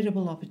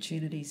incredible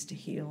opportunities to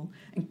heal,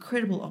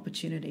 incredible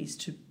opportunities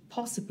to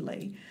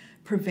possibly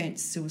prevent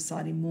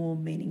suicide in more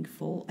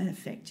meaningful and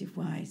effective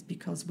ways,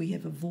 because we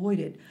have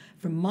avoided,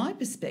 from my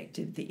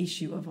perspective, the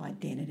issue of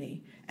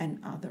identity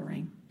and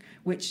othering,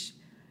 which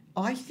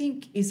I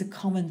think is a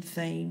common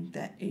theme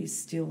that is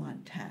still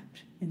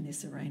untapped in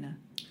this arena.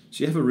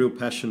 So you have a real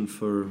passion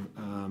for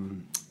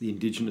the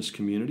Indigenous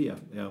community,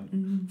 our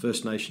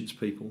First Nations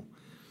people.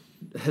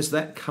 Has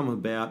that come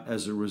about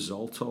as a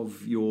result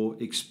of your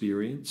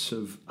experience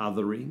of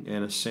othering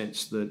and a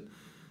sense that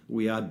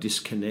we are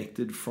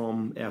disconnected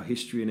from our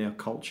history and our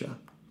culture?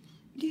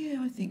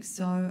 Yeah, I think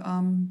so.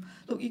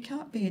 Look, you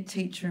can't be a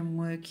teacher and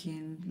work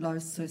in low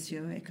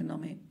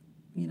socioeconomic,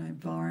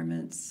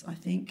 environments, I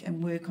think,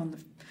 and work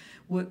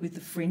with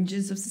the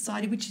fringes of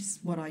society, which is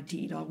what I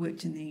did. I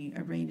worked in the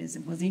arenas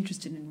and was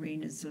interested in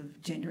arenas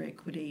of gender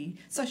equity,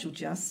 social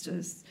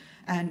justice,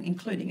 and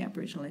including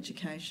Aboriginal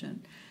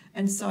education.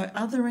 And so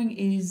othering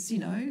is,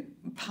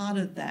 part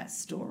of that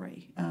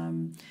story.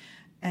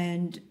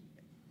 And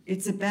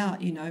it's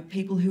about,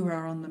 people who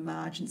are on the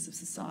margins of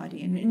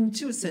society. And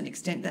to a certain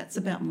extent, that's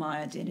about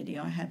my identity.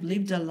 I have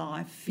lived a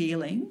life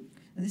feeling,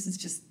 and this is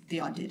just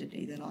the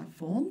identity that I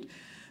formed,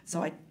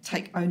 so I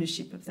take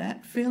ownership of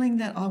that, feeling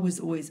that I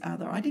was always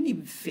other. I didn't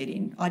even fit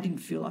in. I didn't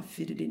feel I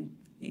fitted in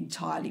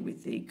entirely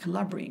with the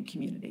Calabrian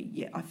community,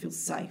 yet I feel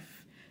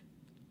safe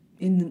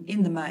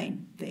in the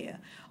main there.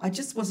 I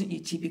just wasn't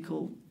your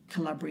typical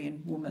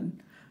Calabrian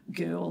woman,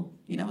 girl.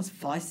 I was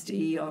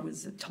feisty, I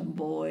was a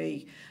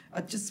tomboy.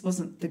 I just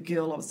wasn't the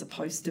girl I was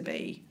supposed to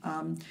be.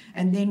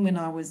 And then when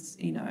I was,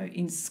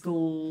 in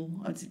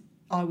school,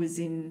 I was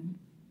in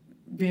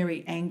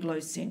very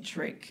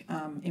Anglo-centric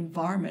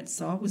environments,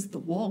 so I was the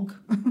wog.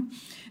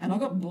 And I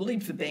got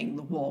bullied for being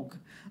the wog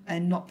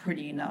and not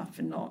pretty enough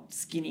and not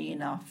skinny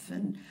enough.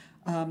 And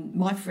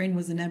my friend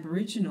was an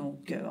Aboriginal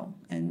girl,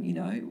 and,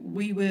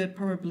 we were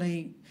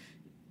probably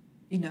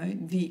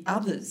the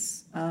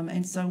others.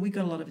 And so we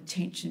got a lot of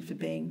attention for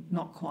being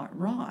not quite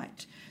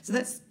right. So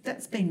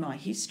that's been my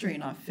history,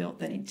 and I felt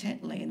that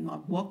intently, and my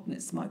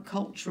wokeness, my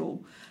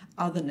cultural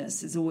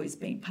otherness has always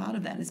been part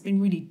of that. And it's been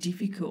really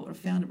difficult. I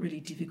found it really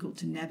difficult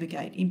to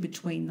navigate in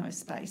between those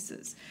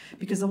spaces,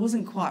 because I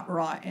wasn't quite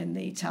right in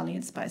the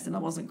Italian space and I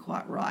wasn't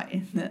quite right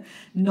in the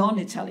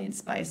non-Italian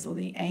space or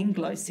the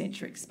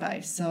Anglo-centric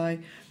space. So,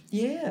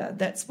 yeah,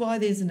 that's why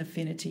there's an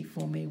affinity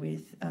for me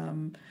with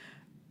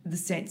the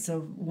sense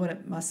of what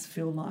it must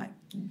feel like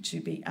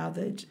to be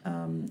othered,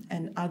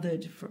 and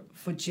othered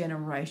for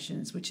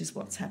generations, which is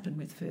what's happened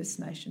with First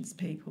Nations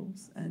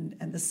peoples, and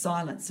the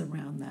silence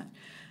around that.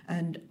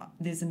 And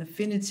there's an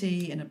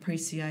affinity and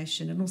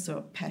appreciation and also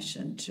a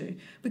passion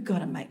we've got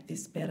to make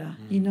this better,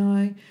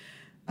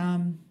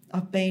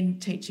 I've been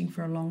teaching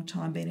for a long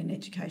time, been in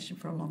education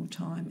for a long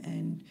time,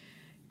 and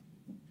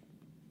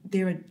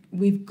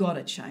we've got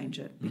to change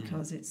it,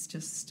 because it's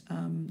just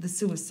the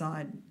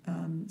suicide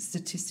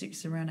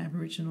statistics around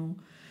Aboriginal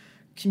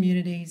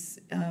communities.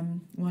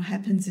 What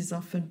happens is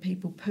often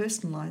people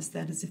personalise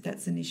that as if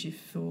that's an issue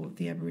for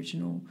the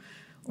Aboriginal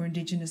or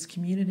Indigenous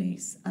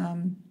communities.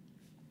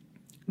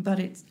 But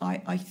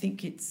I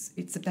think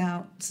it's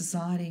about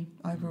society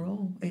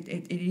overall.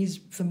 It is,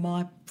 from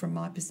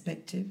my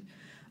perspective,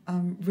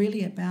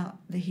 really about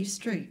the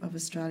history of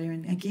Australia,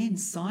 and again,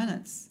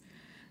 silence.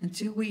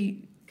 Until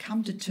we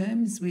come to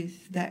terms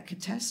with that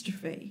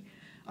catastrophe,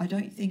 I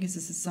don't think as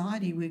a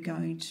society we're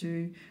going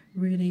to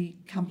really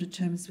come to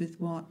terms with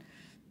what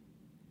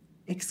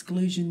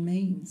exclusion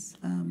means,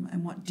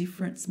 and what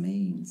difference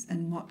means,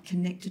 and what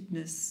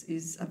connectedness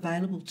is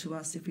available to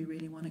us if we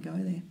really want to go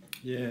there.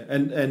 Yeah,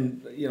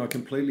 and I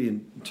completely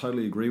and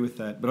totally agree with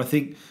that. But I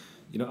think,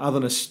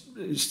 otherness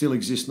still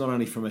exists not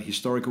only from a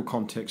historical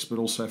context but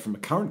also from a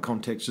current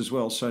context as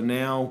well. So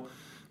now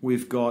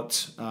we've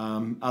got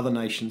other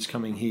nations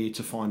coming here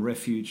to find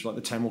refuge, like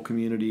the Tamil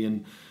community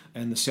and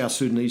the South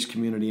Sudanese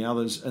community,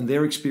 others, and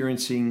they're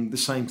experiencing the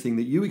same thing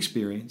that you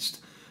experienced,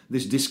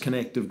 this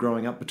disconnect of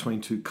growing up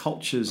between two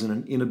cultures and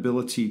an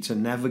inability to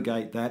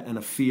navigate that, and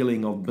a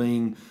feeling of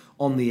being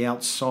on the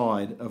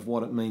outside of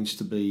what it means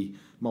to be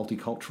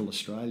multicultural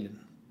Australian.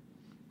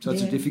 So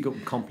it's a difficult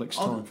and complex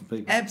time for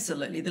people.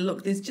 Absolutely.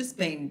 Look, there's just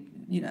been,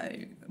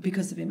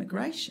 because of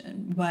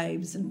immigration,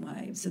 waves and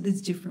waves. So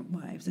there's different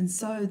waves. And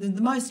so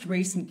the most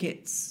recent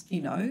gets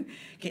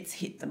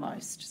hit the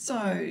most.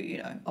 So,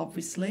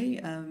 obviously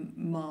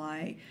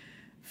my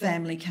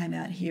family came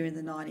out here in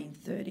the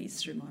 1930s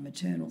through my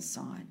maternal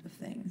side of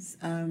things,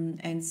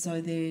 and so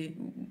the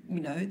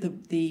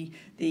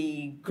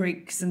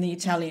Greeks and the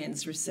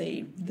Italians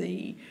received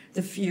the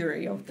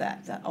fury of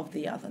of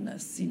the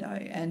otherness,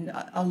 and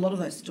a lot of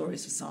those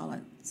stories were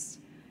silenced.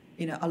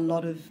 A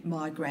lot of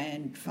my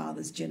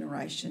grandfather's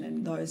generation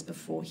and those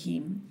before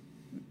him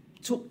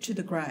took to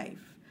the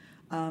grave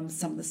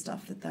some of the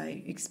stuff that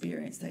they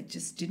experienced. They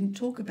just didn't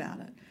talk about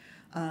it.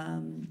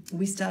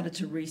 We started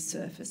to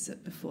resurface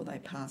it before they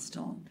passed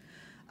on.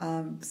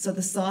 So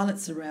the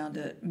silence around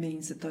it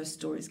means that those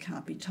stories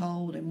can't be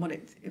told, and what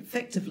it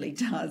effectively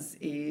does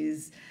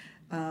is,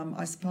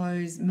 I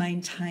suppose,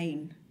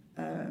 maintain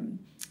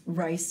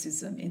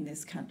racism in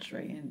this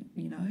country. And,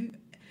 you know,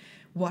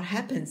 what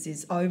happens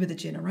is over the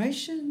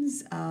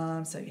generations,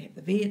 so you have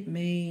the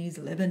Vietnamese,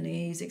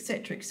 Lebanese,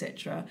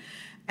 etc.,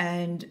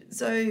 and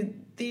so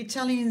the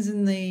Italians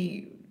and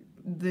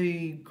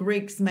the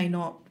Greeks may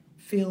not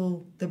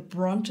feel the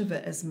brunt of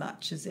it as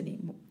much as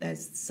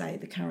say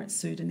the current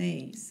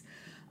Sudanese,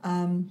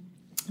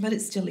 but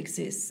it still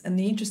exists. And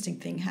the interesting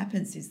thing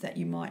happens is that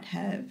you might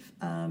have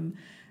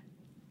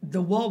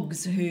the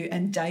Wogs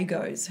and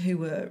Dagos who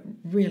were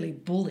really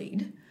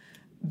bullied,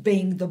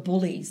 being the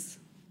bullies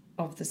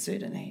of the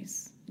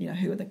Sudanese,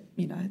 who are the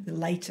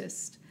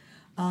latest,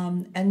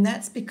 and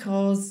that's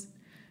because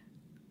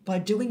by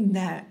doing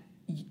that,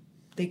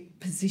 they're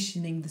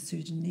positioning the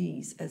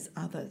Sudanese as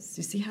others.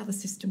 You see how the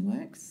system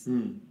works,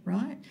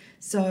 right?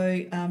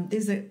 So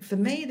for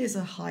me, there's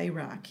a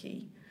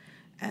hierarchy,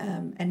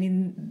 and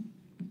in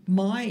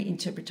my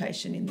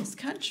interpretation in this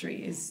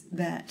country is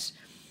that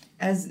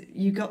as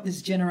you got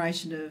this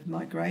generation of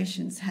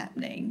migrations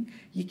happening,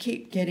 you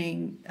keep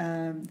getting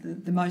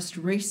the most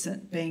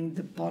recent being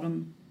the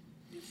bottom,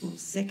 or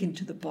second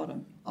to the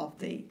bottom of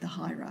the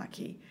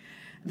hierarchy.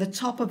 The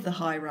top of the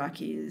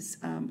hierarchy is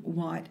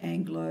white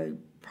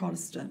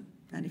Anglo-Protestant,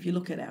 and if you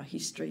look at our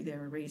history,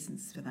 there are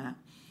reasons for that.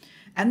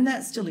 And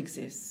that still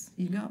exists.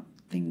 You've got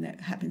the thing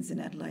that happens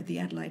in Adelaide, the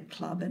Adelaide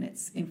Club and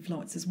its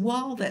influences.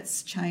 While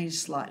that's changed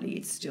slightly,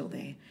 it's still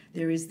there.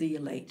 There is the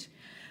elite.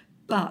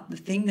 But the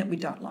thing that we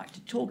don't like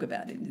to talk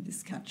about in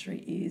this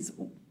country is,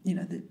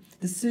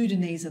 the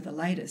Sudanese are the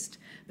latest,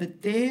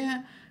 but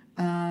their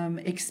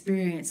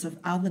experience of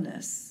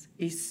otherness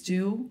is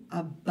still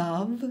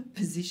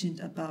positioned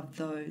above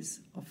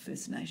those of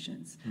First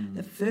Nations.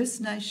 The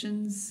First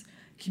Nations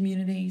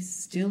communities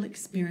still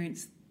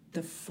experience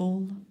the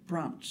full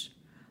brunt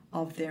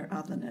of their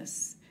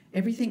otherness.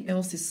 Everything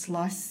else is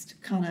sliced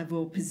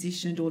or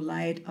positioned or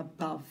laid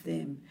above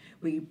them.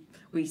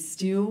 We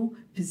still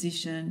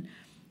position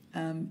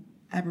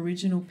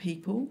Aboriginal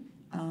people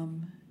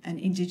and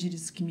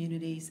Indigenous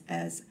communities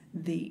as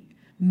the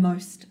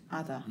most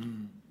other.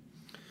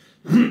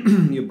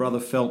 Your brother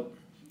felt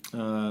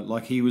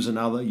like he was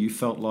another, you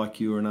felt like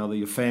you were another,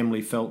 your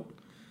family felt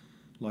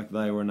like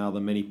they were another.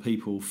 Many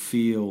people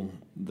feel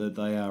that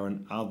they are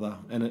an other.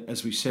 And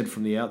as we said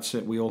from the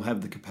outset, we all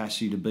have the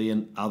capacity to be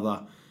an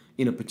other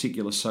in a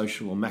particular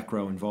social or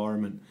macro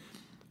environment.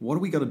 What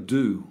do we got to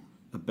do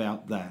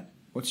about that?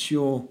 What's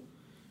your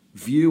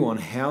view on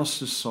how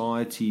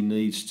society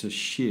needs to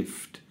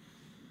shift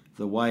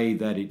the way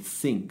that it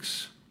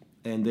thinks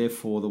and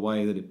therefore the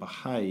way that it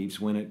behaves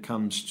when it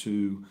comes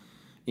to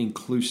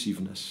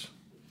inclusiveness?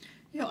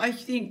 I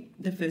think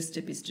the first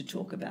step is to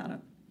talk about it,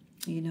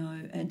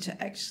 and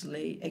to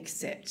actually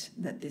accept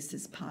that this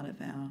is part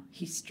of our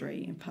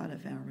history and part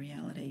of our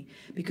reality.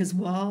 Because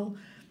while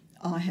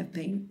I have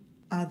been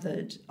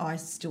othered, I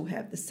still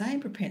have the same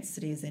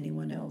propensity as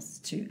anyone else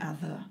to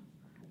other.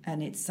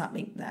 And it's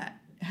something that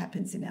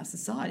happens in our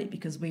society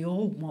because we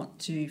all want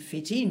to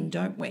fit in,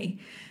 don't we?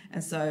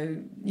 And so,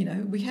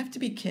 we have to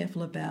be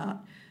careful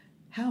about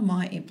how am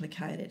I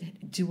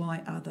implicated? Do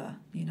I other,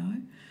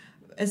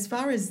 As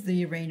far as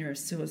the arena of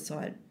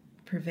suicide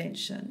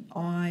prevention,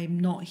 I'm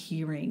not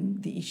hearing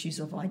the issues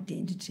of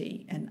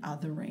identity and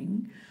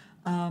othering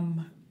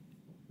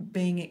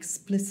being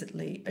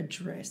explicitly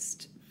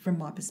addressed from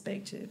my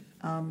perspective.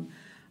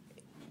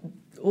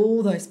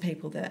 All those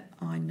people that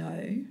I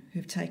know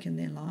who've taken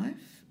their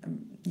life,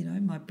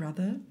 my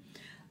brother,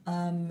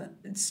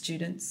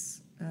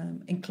 students,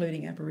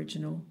 including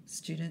Aboriginal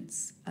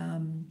students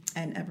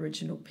and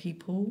Aboriginal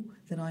people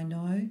that I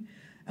know,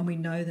 and we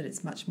know that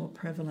it's much more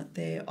prevalent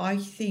there. I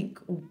think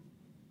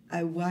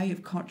a way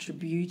of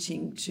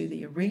contributing to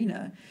the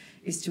arena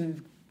is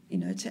to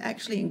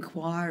actually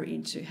inquire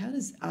into how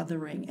does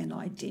othering and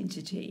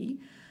identity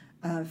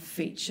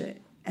feature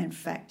and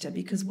factor,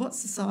 because what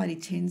society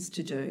tends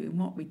to do and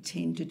what we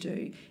tend to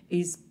do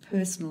is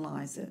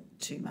personalise it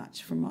too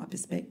much from my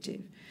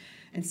perspective.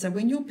 And so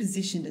when you're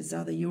positioned as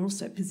other, you're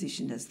also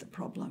positioned as the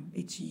problem.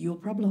 It's your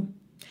problem.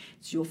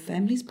 It's your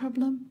family's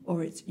problem,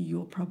 or it's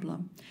your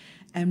problem.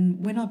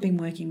 And when I've been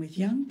working with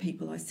young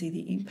people, I see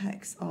the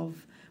impacts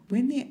of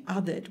when they're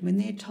othered, when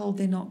they're told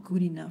they're not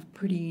good enough,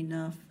 pretty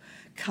enough,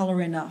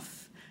 colour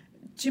enough,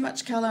 too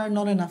much colour and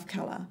not enough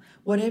colour,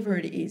 whatever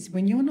it is.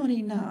 When you're not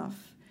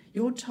enough,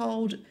 you're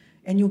told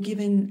and you're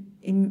given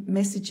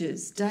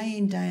messages day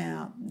in, day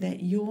out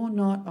that you're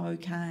not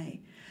okay.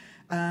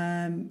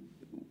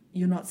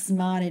 You're not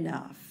smart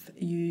enough.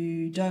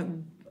 You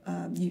don't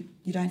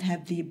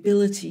have the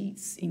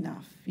abilities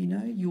enough.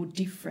 You're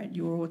different.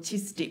 You're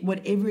autistic.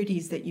 Whatever it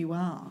is that you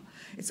are,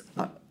 it's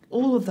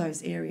all of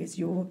those areas.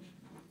 You're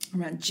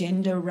around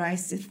gender,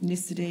 race,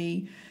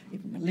 ethnicity,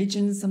 even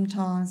religion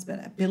sometimes,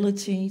 but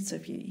ability. So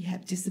if you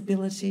have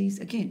disabilities,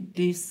 again,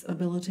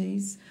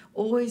 disabilities,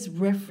 always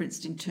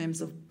referenced in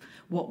terms of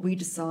what we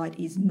decide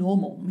is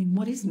normal. I mean,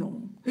 what is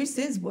normal? Who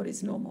says what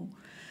is normal?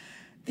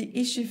 The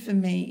issue for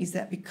me is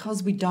that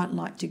because we don't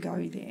like to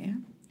go there,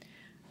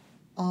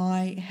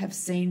 I have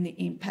seen the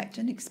impact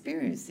and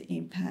experienced the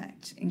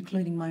impact,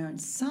 including my own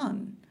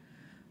son,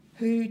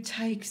 who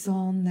takes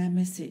on that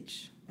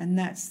message. And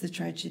that's the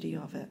tragedy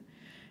of it.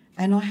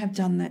 And I have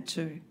done that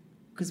too.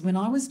 Because when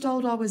I was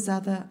told I was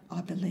other,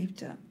 I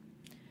believed it.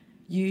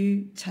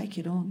 You take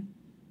it on.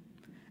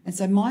 And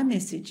so my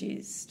message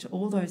is to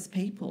all those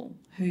people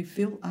who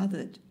feel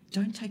othered,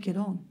 don't take it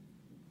on.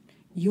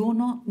 You're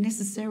not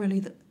necessarily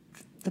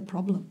the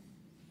problem.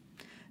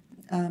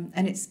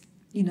 And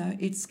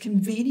it's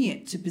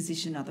convenient to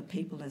position other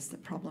people as the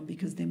problem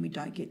because then we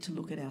don't get to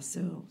look at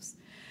ourselves.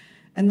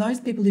 And those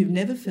people who've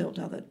never felt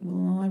othered,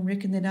 well, I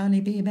reckon there'd only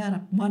be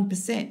about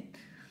 1%.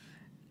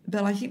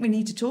 But I think we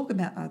need to talk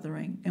about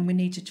othering, and we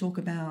need to talk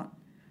about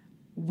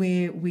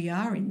where we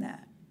are in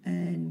that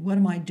and what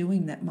am I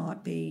doing that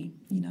might be,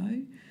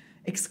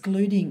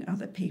 excluding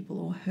other people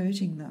or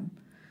hurting them.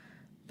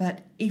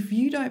 But if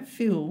you don't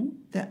feel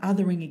that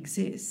othering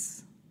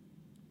exists,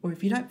 or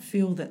if you don't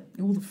feel that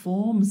all the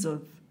forms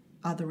of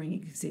othering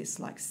exist,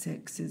 like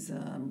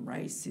sexism,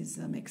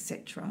 racism,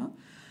 etc.,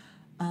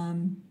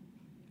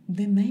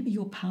 then maybe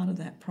you're part of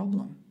that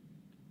problem.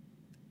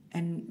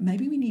 And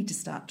maybe we need to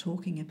start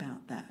talking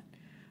about that.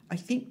 I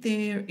think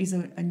there is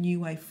a new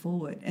way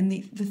forward. And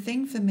the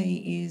thing for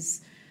me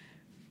is,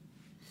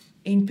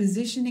 in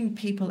positioning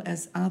people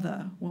as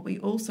other, what we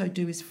also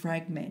do is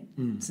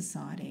fragment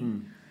society.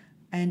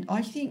 And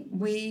I think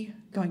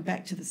going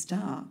back to the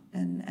start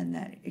and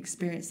that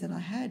experience that I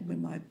had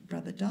when my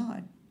brother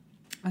died,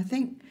 I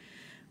think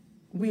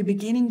we're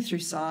beginning through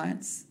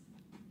science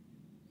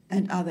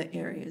and other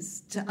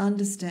areas to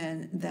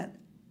understand that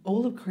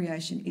all of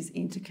creation is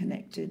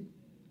interconnected,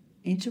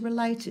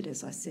 interrelated,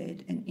 as I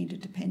said, and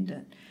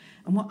interdependent.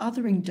 And what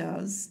othering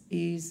does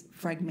is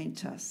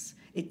fragment us.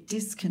 It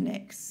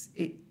disconnects,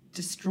 it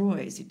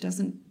destroys, it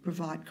doesn't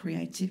provide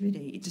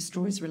creativity, it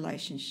destroys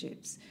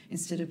relationships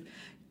instead of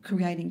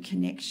creating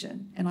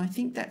connection. And I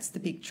think that's the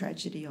big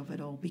tragedy of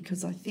it all,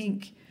 because I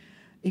think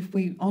if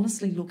we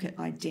honestly look at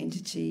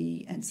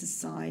identity and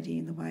society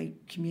and the way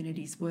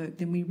communities work,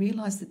 then we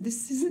realise that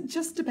this isn't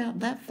just about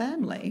that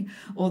family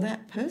or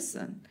that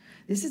person.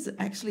 This is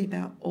actually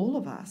about all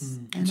of us.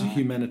 It's a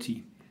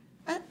humanity.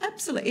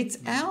 Absolutely.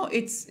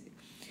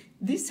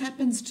 This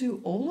happens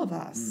to all of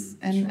us.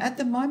 And sure. At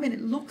the moment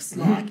it looks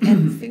like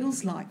and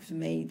feels like for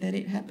me that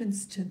it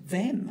happens to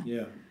them.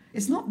 Yeah.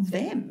 It's not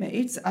them,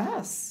 it's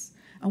us.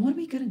 And what are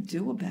we going to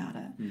do about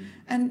it?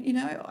 And,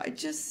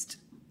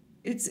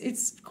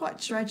 It's quite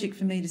tragic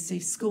for me to see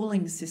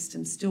schooling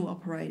systems still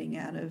operating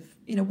out of,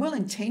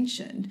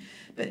 well-intentioned,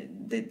 but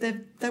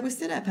they were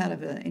set up out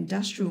of an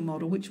industrial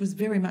model, which was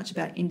very much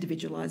about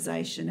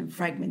individualisation and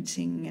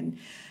fragmenting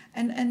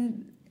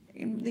and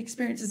the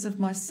experiences of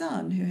my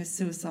son who has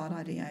suicide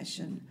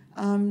ideation.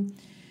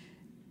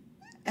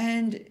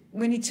 And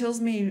when he tells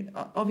me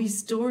of his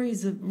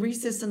stories of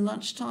recess and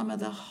lunchtime are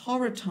the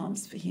horror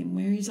times for him,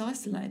 where he's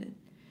isolated,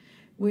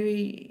 where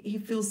he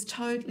feels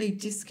totally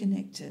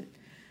disconnected.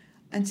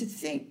 And to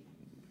think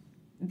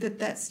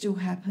that still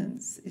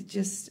happens, it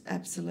just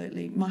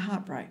absolutely, my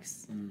heart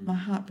breaks. My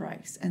heart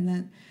breaks. And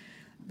that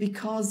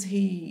because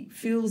he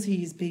feels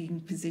he is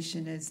being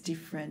positioned as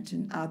different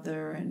and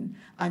other and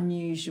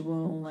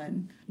unusual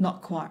and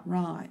not quite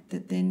right,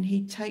 that then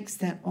he takes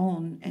that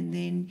on and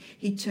then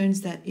he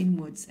turns that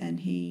inwards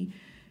and he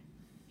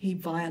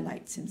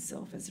violates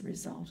himself as a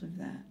result of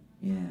that.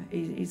 Yeah,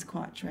 it is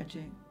quite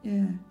tragic.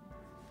 Yeah.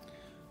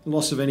 The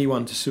loss of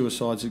anyone to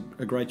suicide's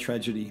a great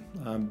tragedy,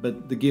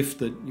 but the gift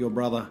that your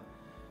brother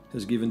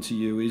has given to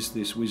you is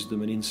this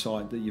wisdom and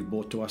insight that you've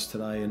brought to us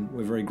today, and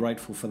we're very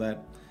grateful for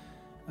that.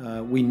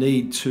 We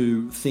need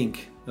to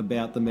think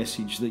about the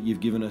message that you've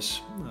given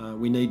us.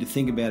 We need to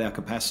think about our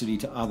capacity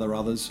to other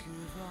others.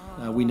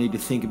 We need to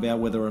think about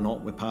whether or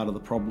not we're part of the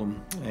problem,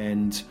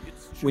 and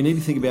we need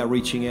to think about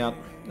reaching out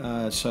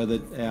so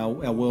that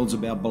our world's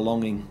about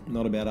belonging,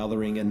 not about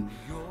othering. And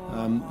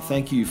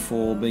thank you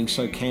for being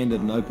so candid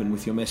and open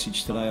with your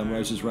message today on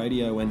Roses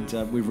Radio, and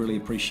we've really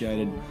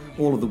appreciated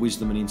all of the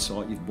wisdom and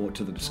insight you've brought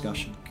to the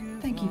discussion.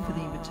 Thank you for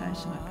the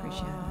invitation, I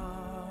appreciate it.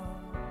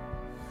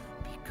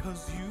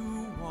 Because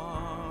you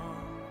want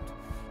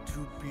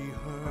to be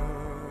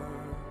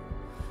heard.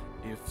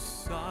 If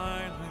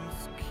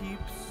silence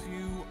keeps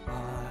you,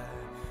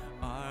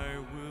 I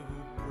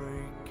will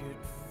break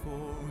it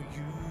for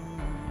you.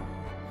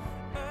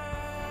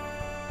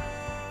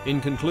 In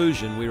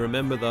conclusion, we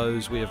remember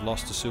those we have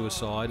lost to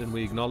suicide, and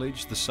we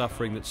acknowledge the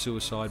suffering that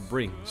suicide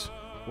brings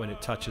when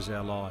it touches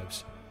our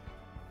lives.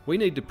 We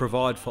need to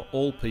provide for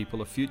all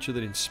people a future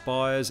that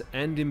inspires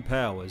and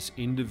empowers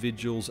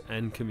individuals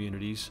and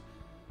communities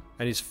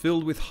and is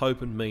filled with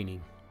hope and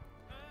meaning.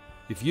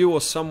 If you or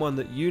someone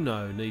that you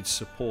know needs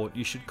support,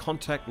 you should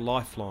contact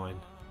Lifeline.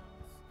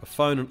 a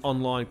phone and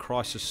online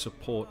crisis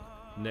support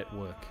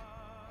network.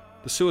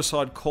 The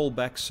Suicide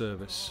Callback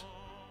Service,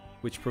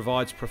 which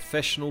provides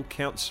professional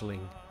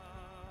counselling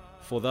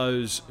for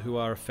those who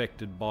are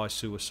affected by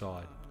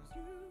suicide.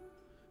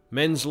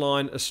 Men's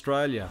Line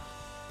Australia,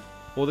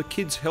 or the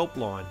Kids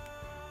Helpline,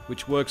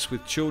 which works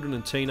with children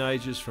and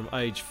teenagers from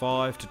age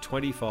 5 to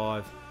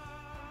 25,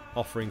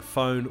 offering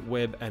phone,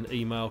 web and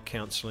email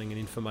counselling and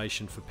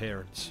information for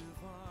parents.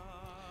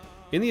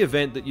 In the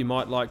event that you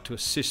might like to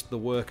assist the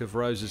work of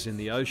Roses in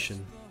the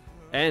Ocean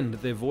and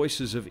their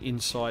Voices of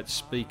Insight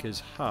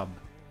Speakers Hub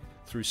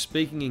through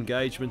speaking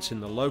engagements in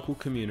the local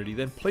community,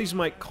 then please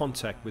make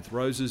contact with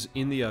Roses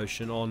in the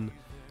Ocean on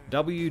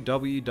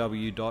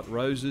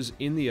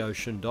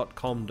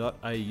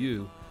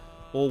www.rosesintheocean.com.au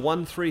or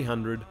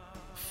 1300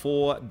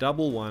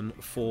 411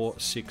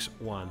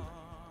 461.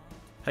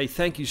 Hey,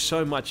 thank you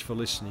so much for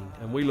listening,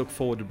 and we look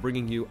forward to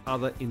bringing you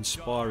other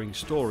inspiring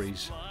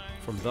stories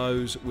from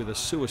those with a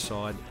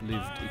suicide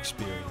lived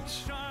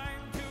experience.